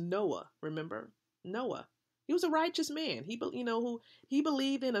Eve was Noah. Remember? Noah. He was a righteous man. He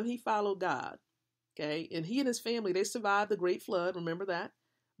believed in him. He followed God. Okay. And he and his family, they survived the great flood. Remember that?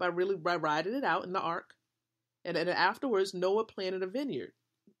 By riding it out in the ark. And afterwards, Noah planted a vineyard.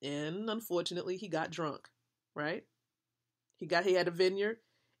 And unfortunately, he got drunk, right? He had a vineyard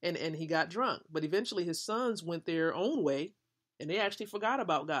and he got drunk. But eventually his sons went their own way and they actually forgot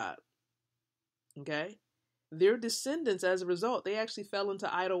about God. Okay? Their descendants, as a result, they actually fell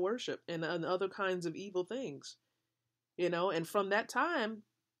into idol worship and other kinds of evil things. And from that time,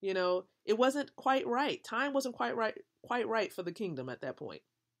 it wasn't quite right. Time wasn't quite right for the kingdom at that point.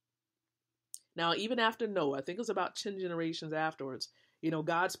 Now, even after Noah, I think it was about 10 generations afterwards,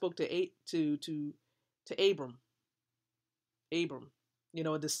 God spoke to Abram,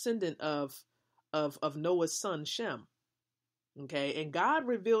 a descendant of Noah's son Shem. Okay, and God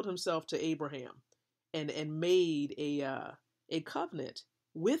revealed himself to Abraham and made a covenant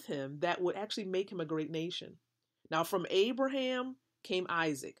with him that would actually make him a great nation. Now, from Abraham came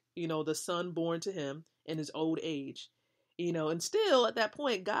Isaac, the son born to him in his old age. And still at that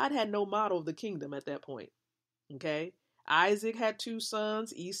point, God had no model of the kingdom at that point. Okay. Isaac had 2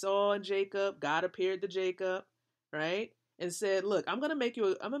 sons, Esau and Jacob. God appeared to Jacob, right? And said, look, I'm going to make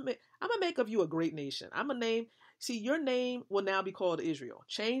of you a great nation. Your name will now be called Israel.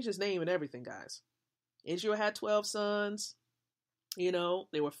 Change his name and everything, guys. Israel had 12 sons. They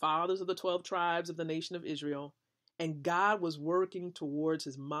were fathers of the 12 tribes of the nation of Israel. And God was working towards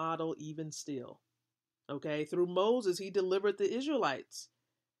his model even still. Okay, through Moses, he delivered the Israelites,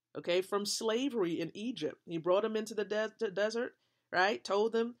 from slavery in Egypt. He brought them into the desert, right?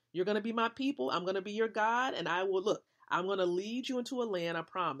 Told them, you're going to be my people. I'm going to be your God. And I'm going to lead you into a land I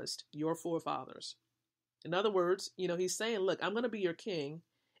promised your forefathers. In other words, he's saying, look, I'm going to be your king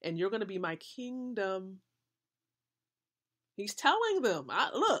and you're going to be my kingdom. He's telling them,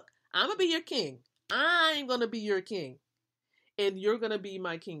 look, I'm going to be your king. I'm going to be your king and you're going to be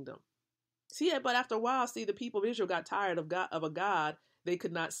my kingdom. But after a while, the people of Israel got tired of a God they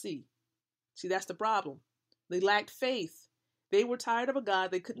could not see. That's the problem. They lacked faith. They were tired of a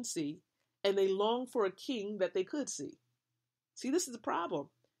God they couldn't see, and they longed for a king that they could see. This is the problem.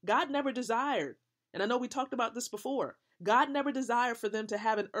 God never desired, and I know we talked about this before, God never desired for them to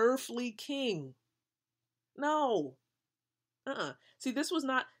have an earthly king. No. This was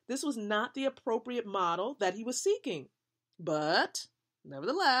not the appropriate model that he was seeking. But,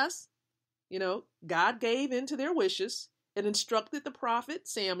 nevertheless, God gave in to their wishes and instructed the prophet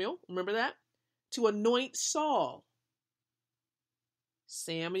Samuel, remember that, to anoint Saul.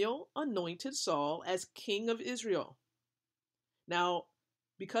 Samuel anointed Saul as king of Israel. Now,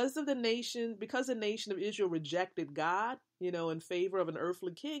 because the nation of Israel rejected God, in favor of an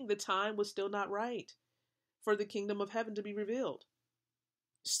earthly king, the time was still not right for the kingdom of heaven to be revealed.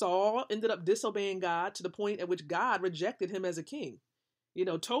 Saul ended up disobeying God to the point at which God rejected him as a king.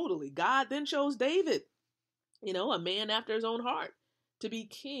 Totally. God then chose David, a man after his own heart, to be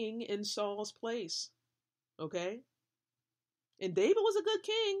king in Saul's place. Okay? And David was a good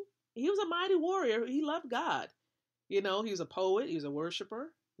king. He was a mighty warrior. He loved God. He was a poet. He was a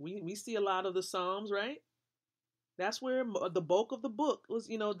worshiper. We see a lot of the Psalms, right? That's where the bulk of the book was,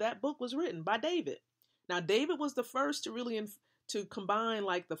 that book was written by David. Now, David was the first to really to combine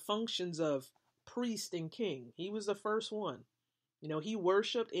like the functions of priest and king. He was the first one. He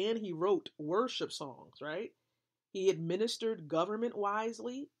worshiped and he wrote worship songs, right? He administered government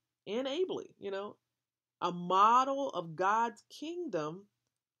wisely and ably, A model of God's kingdom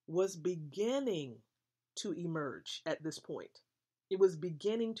was beginning to emerge at this point. It was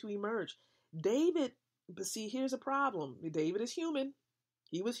beginning to emerge. David, but here's a problem. David is human.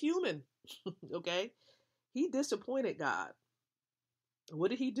 He was human, okay? He disappointed God. What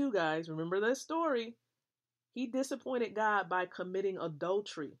did he do, guys? Remember this story. He disappointed God by committing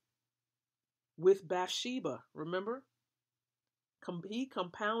adultery with Bathsheba, remember? He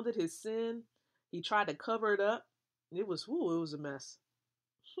compounded his sin. He tried to cover it up. It was a mess.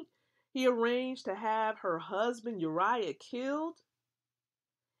 He arranged to have her husband Uriah killed.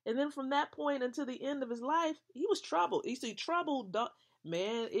 And then from that point until the end of his life, he was troubled.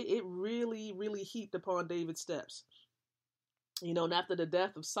 Man, it really, really heaped upon David's steps. And after the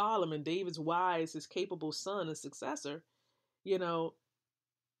death of Solomon, David's wise, his capable son and successor, the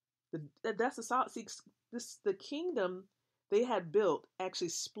kingdom they had built actually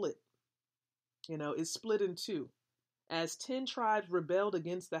split. It split in two as 10 tribes rebelled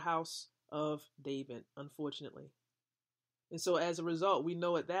against the house of David, unfortunately. And so as a result, we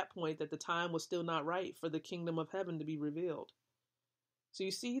know at that point that the time was still not right for the kingdom of heaven to be revealed. So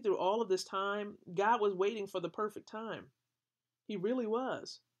you see, through all of this time, God was waiting for the perfect time. He really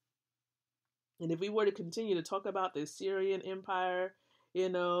was. And if we were to continue to talk about the Assyrian Empire,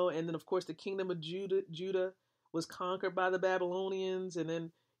 and then of course the kingdom of Judah was conquered by the Babylonians. And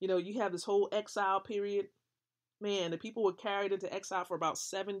then, you have this whole exile period Man, the people were carried into exile for about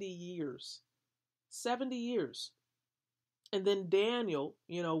 70 years. 70 years. And then Daniel,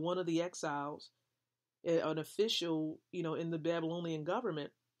 one of the exiles, an official, in the Babylonian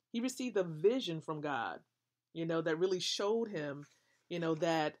government, he received a vision from God, that really showed him,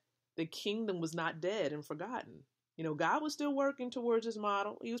 that the kingdom was not dead and forgotten. God was still working towards his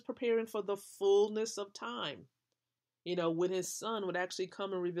model. He was preparing for the fullness of time, when his son would actually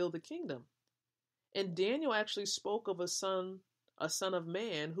come and reveal the kingdom. And Daniel actually spoke of a son of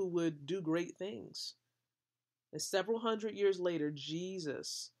man who would do great things. And several hundred years later,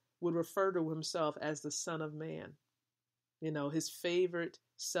 Jesus would refer to himself as the Son of Man, his favorite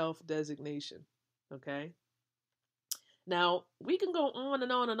self-designation. Okay. Now, we can go on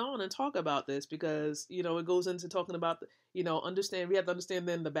and on and on and talk about this because, it goes into talking about, we have to understand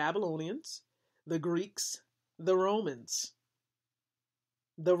then the Babylonians, the Greeks, the Romans.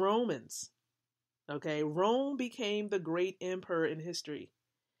 Okay. Rome became the great empire in history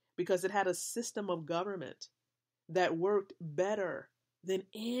because it had a system of government that worked better than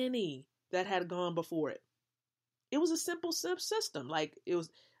any that had gone before it. It was a simple system. Like it was,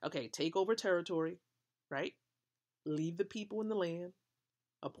 okay, take over territory, right? Leave the people in the land,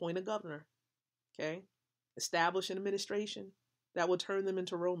 appoint a governor, okay? Establish an administration that would turn them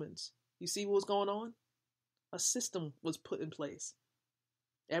into Romans. You see what was going on? A system was put in place.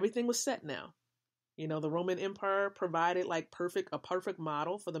 Everything was set now. The Roman Empire provided a perfect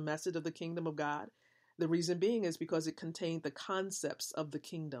model for the message of the kingdom of God. The reason being is because it contained the concepts of the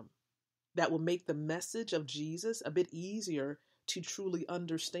kingdom that will make the message of Jesus a bit easier to truly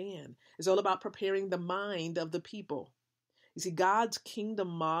understand. It's all about preparing the mind of the people. You see, God's kingdom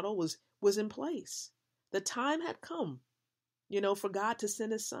model was in place. The time had come, for God to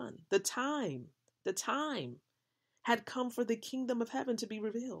send his son. The time had come for the kingdom of heaven to be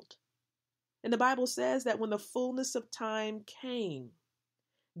revealed. And the Bible says that when the fullness of time came,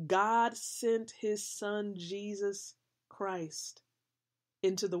 God sent his son, Jesus Christ,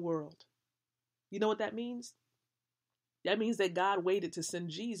 into the world. You know what that means? That means that God waited to send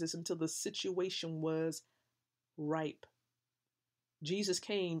Jesus until the situation was ripe. Jesus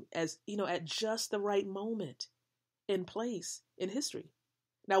came at just the right moment in place in history.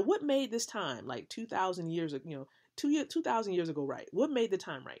 Now, what made this time, 2,000 years ago, 2,000 years ago, right? What made the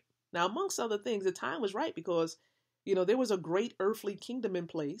time right? Now, amongst other things, the time was right because there was a great earthly kingdom in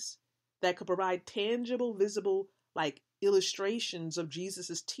place that could provide tangible, visible, illustrations of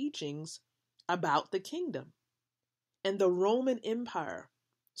Jesus's teachings about the kingdom. And the Roman Empire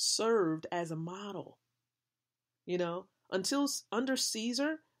served as a model. Until under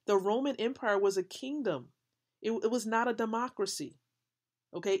Caesar, the Roman Empire was a kingdom. It was not a democracy.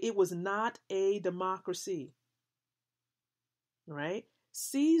 Okay, it was not a democracy. Right?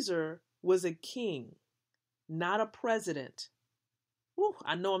 Caesar was a king, not a president. Whew,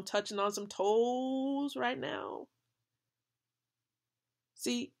 I know I'm touching on some toes right now.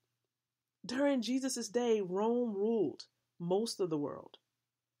 See, during Jesus' day, Rome ruled most of the world.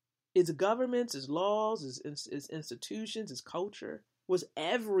 Its governments, its laws, its institutions, its culture was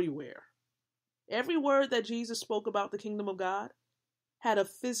everywhere. Every word that Jesus spoke about the kingdom of God had a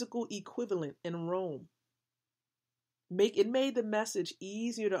physical equivalent in Rome. It made the message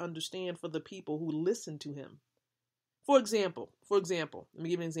easier to understand for the people who listened to him. For example, let me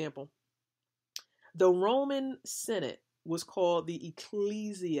give you an example. The Roman Senate was called the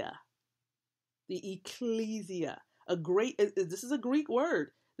Ecclesia. The Ecclesia. This is a Greek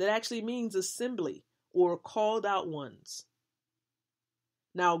word that actually means assembly or called out ones.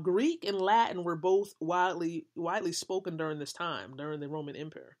 Now, Greek and Latin were both widely spoken during this time, during the Roman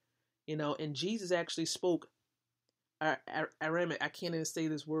Empire. And Jesus actually spoke Aramaic. I can't even say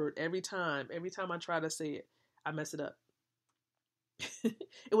this word. Every time I try to say it, I mess it up.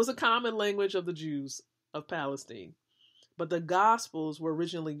 It was a common language of the Jews of Palestine. But the Gospels were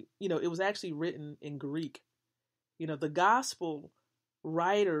originally, it was actually written in Greek. The Gospel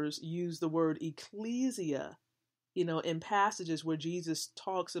writers used the word ecclesia, in passages where Jesus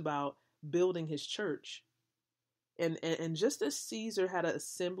talks about building his church. And just as Caesar had an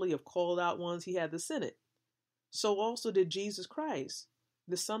assembly of called out ones, he had the Senate. So also did Jesus Christ,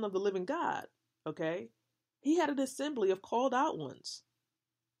 the Son of the living God. Okay? He had an assembly of called out ones.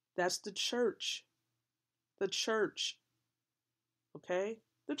 That's the church. The church. Okay?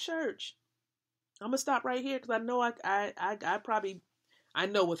 The church. I'm going to stop right here because I know I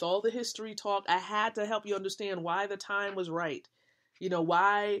know with all the history talk, I had to help you understand why the time was right.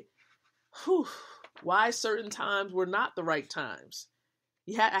 Why certain times were not the right times.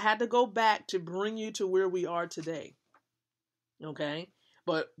 I had to go back to bring you to where we are today. Okay?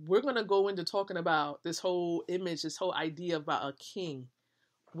 But we're going to go into talking about this whole image, this whole idea about a king.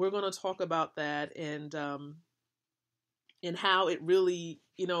 We're going to talk about that and how it really,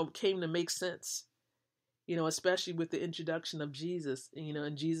 came to make sense, especially with the introduction of Jesus,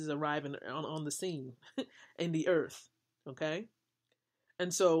 and Jesus arriving on the scene in the earth. Okay.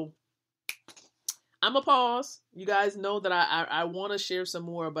 And so I'm a pause. You guys know that I want to share some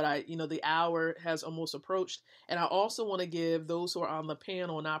more, but the hour has almost approached. And I also want to give those who are on the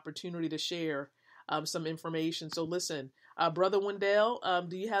panel an opportunity to share some information. So listen, Brother Wendell,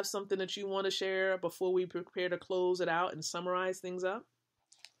 do you have something that you want to share before we prepare to close it out and summarize things up?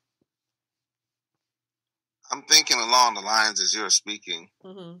 I'm thinking along the lines as you're speaking,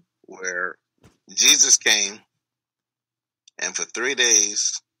 where Jesus came and for 3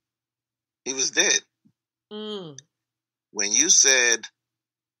 days he was dead. When you said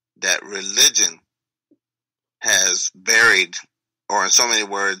that religion has buried, or in so many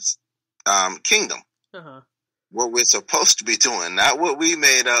words, kingdom, what we're supposed to be doing, not what we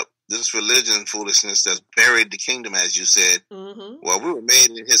made up, this religion foolishness that's buried the kingdom, as you said. Well, we were made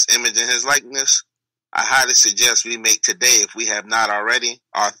in his image and his likeness. I highly suggest we make today, if we have not already,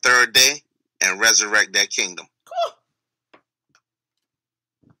 our third day and resurrect that kingdom. Cool.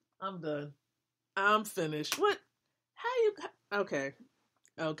 I'm done. I'm finished. What? Okay.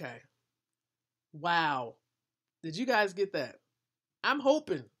 Wow. Did you guys get that? I'm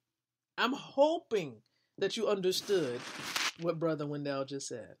hoping that you understood what Brother Wendell just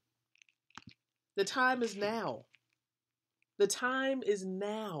said. The time is now. The time is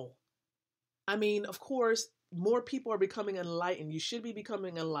now. I mean, of course, more people are becoming enlightened. You should be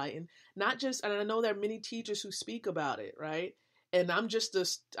becoming enlightened. Not just, and I know there are many teachers who speak about it, right? And I'm just a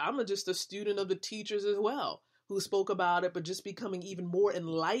student of the teachers as well, who spoke about it, but just becoming even more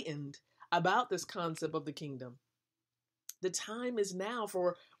enlightened about this concept of the kingdom. The time is now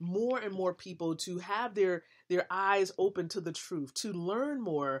for more and more people to have their eyes open to the truth, to learn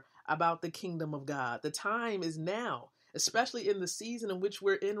more about the kingdom of God. The time is now, especially in the season in which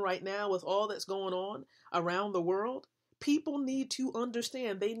we're in right now with all that's going on around the world. People need to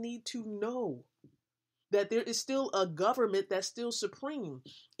understand, they need to know that there is still a government that's still supreme,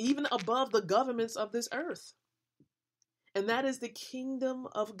 even above the governments of this earth. And that is the kingdom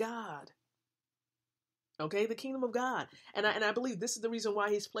of God. Okay, the kingdom of God. And I believe this is the reason why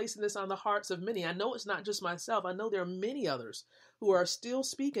he's placing this on the hearts of many. I know it's not just myself. I know there are many others who are still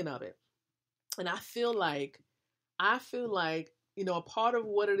speaking of it. And I feel like, a part of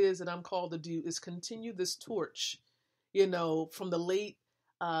what it is that I'm called to do is continue this torch, from the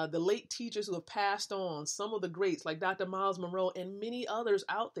late teachers who have passed on, some of the greats like Dr. Miles Monroe and many others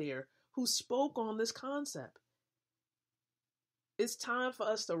out there who spoke on this concept. It's time for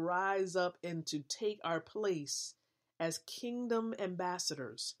us to rise up and to take our place as kingdom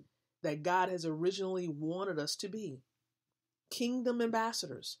ambassadors that God has originally wanted us to be. Kingdom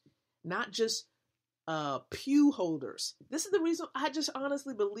ambassadors, not just pew holders. This is the reason I just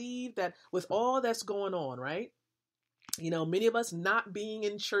honestly believe that with all that's going on, right? Many of us not being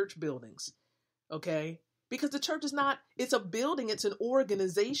in church buildings, okay? Because the church is not, it's a building, it's an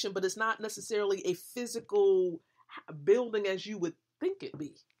organization, but it's not necessarily a physical building as you would think it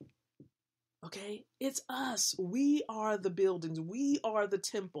be. Okay? It's us. We are the buildings. We are the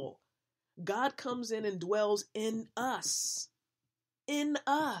temple. God comes in and dwells in us. In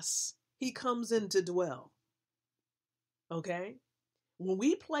us. He comes in to dwell. Okay? When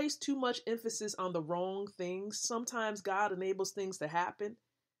we place too much emphasis on the wrong things, sometimes God enables things to happen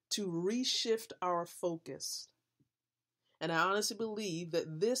to reshift our focus. And I honestly believe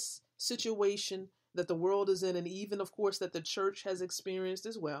that this situation that the world is in, and even, of course, that the church has experienced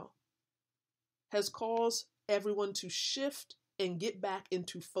as well, has caused everyone to shift and get back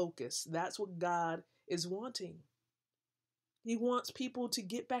into focus. That's what God is wanting. He wants people to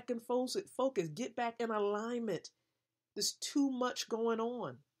get back in focus, get back in alignment. There's too much going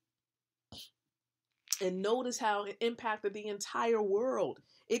on. And notice how it impacted the entire world.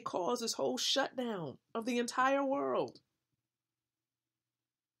 It caused this whole shutdown of the entire world.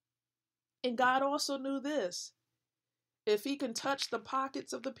 And God also knew this. If he can touch the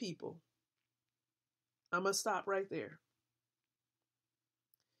pockets of the people, I'm going to stop right there.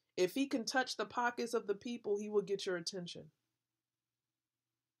 If he can touch the pockets of the people, he will get your attention.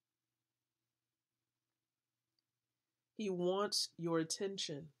 He wants your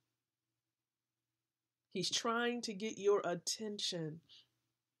attention. He's trying to get your attention.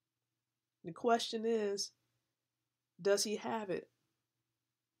 The question is, does he have it?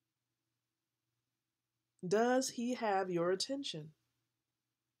 Does he have your attention?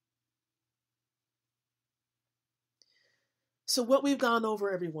 So what we've gone over,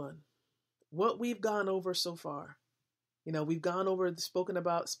 everyone, what we've gone over so far, we've gone over, speaking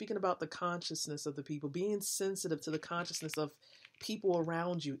about the consciousness of the people, being sensitive to the consciousness of people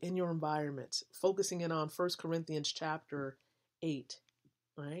around you in your environment, focusing in on 1 Corinthians chapter 8,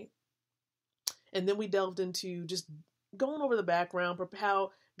 right? And then we delved into just going over the background,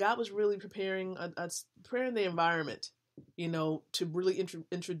 how God was really preparing the environment, to really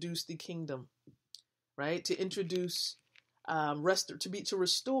introduce the kingdom, right? To introduce, to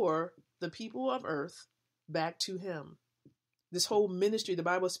restore the people of earth back to Him. This whole ministry, the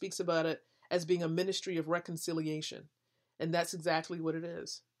Bible speaks about it as being a ministry of reconciliation. And that's exactly what it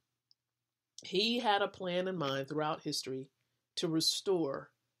is. He had a plan in mind throughout history to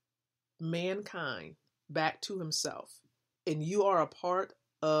restore mankind back to Himself. And you are a part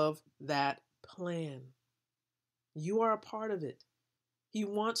of that plan. You are a part of it. He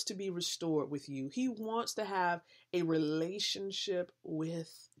wants to be restored with you. He wants to have a relationship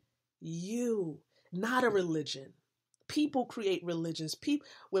with you, not a religion. People create religions.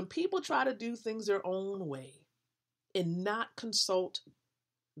 When people try to do things their own way and not consult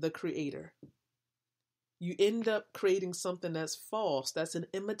the Creator, you end up creating something that's false, that's an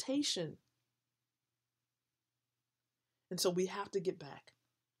imitation. And so we have to get back.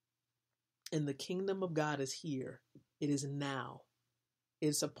 And the kingdom of God is here. It is now.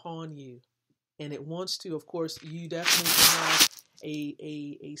 It's upon you. And it wants to, of course, you definitely have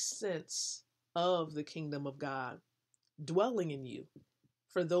a sense of the kingdom of God dwelling in you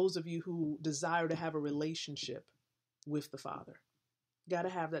for those of you who desire to have a relationship with the Father. You got to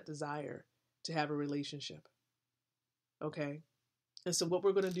have that desire to have a relationship. Okay? And so what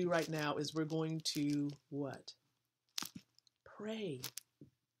we're going to do right now is we're going to what? Pray.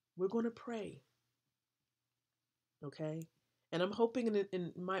 We're going to pray. Okay? And I'm hoping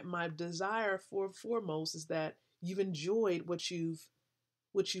in my desire foremost is that you've enjoyed what you've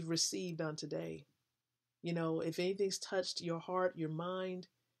received on today. If anything's touched your heart, your mind,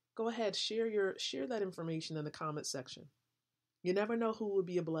 go ahead, share that information in the comment section. You never know who will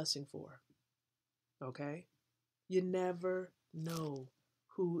be a blessing for. Okay? You never know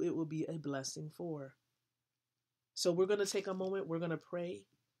who it will be a blessing for. So we're going to take a moment. We're going to pray.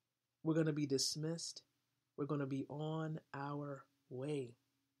 We're going to be dismissed. We're going to be on our way.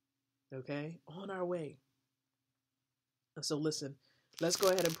 Okay? On our way. And so listen, let's go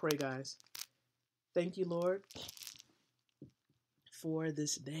ahead and pray, guys. Thank you, Lord, for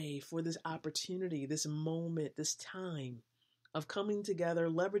this day, for this opportunity, this moment, this time of coming together,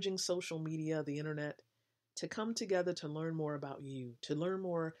 leveraging social media, the internet, to come together to learn more about you, to learn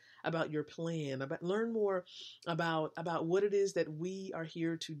more about your plan, learn more about what it is that we are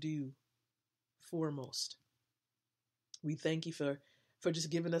here to do foremost. We thank you for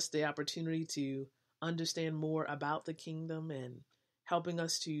just giving us the opportunity to understand more about the kingdom and helping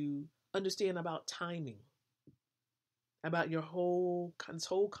us to understand about timing, about your whole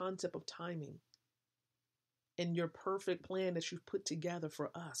concept of timing and your perfect plan that you've put together for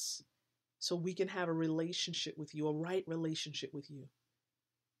us so we can have a relationship with you, a right relationship with you.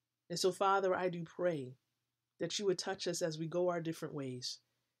 And so, Father, I do pray that you would touch us as we go our different ways.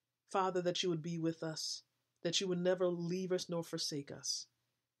 Father, that you would be with us, that you would never leave us nor forsake us.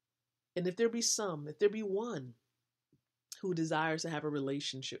 And if there be one who desires to have a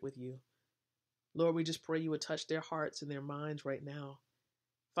relationship with you, Lord, we just pray you would touch their hearts and their minds right now.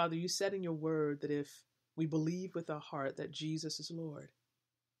 Father, you said in your word that if we believe with our heart that Jesus is Lord,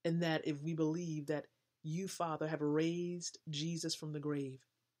 and that if we believe that you, Father, have raised Jesus from the grave,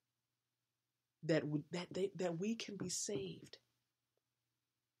 that we can be saved.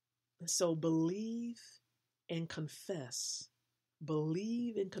 And so believe and confess.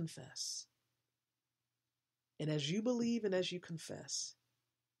 Believe and confess. And as you believe and as you confess,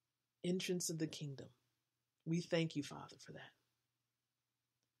 entrance of the kingdom. We thank you, Father, for that.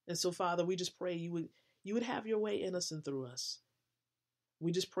 And so, Father, we just pray you would have your way in us and through us.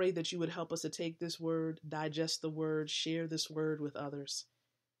 We just pray that you would help us to take this word, digest the word, share this word with others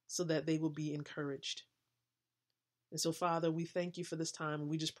so that they will be encouraged. And so, Father, we thank you for this time. And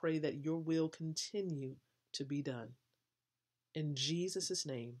we just pray that your will continue to be done. In Jesus'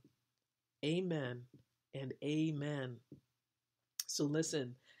 name, amen and amen. So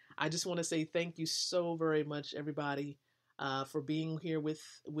listen, I just want to say thank you so very much, everybody, for being here with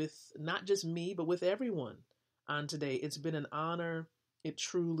not just me, but with everyone on today. It's been an honor. It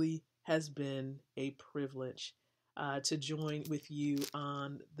truly has been a privilege to join with you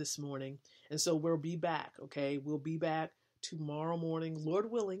on this morning. And so we'll be back, okay? We'll be back tomorrow morning,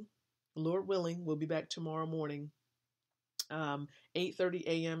 Lord willing. Lord willing, we'll be back tomorrow morning, 8:30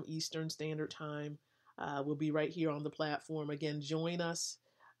 a.m. Eastern Standard Time. We'll be right here on the platform. Again, join us.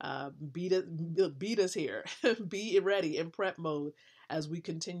 Beat us here. Be ready in prep mode as we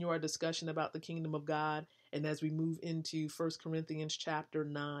continue our discussion about the kingdom of God and as we move into 1 Corinthians chapter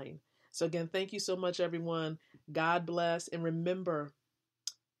 9. So again, thank you so much, everyone. God bless. And remember,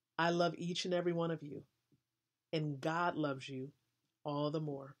 I love each and every one of you. And God loves you all the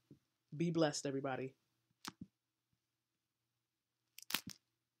more. Be blessed, everybody.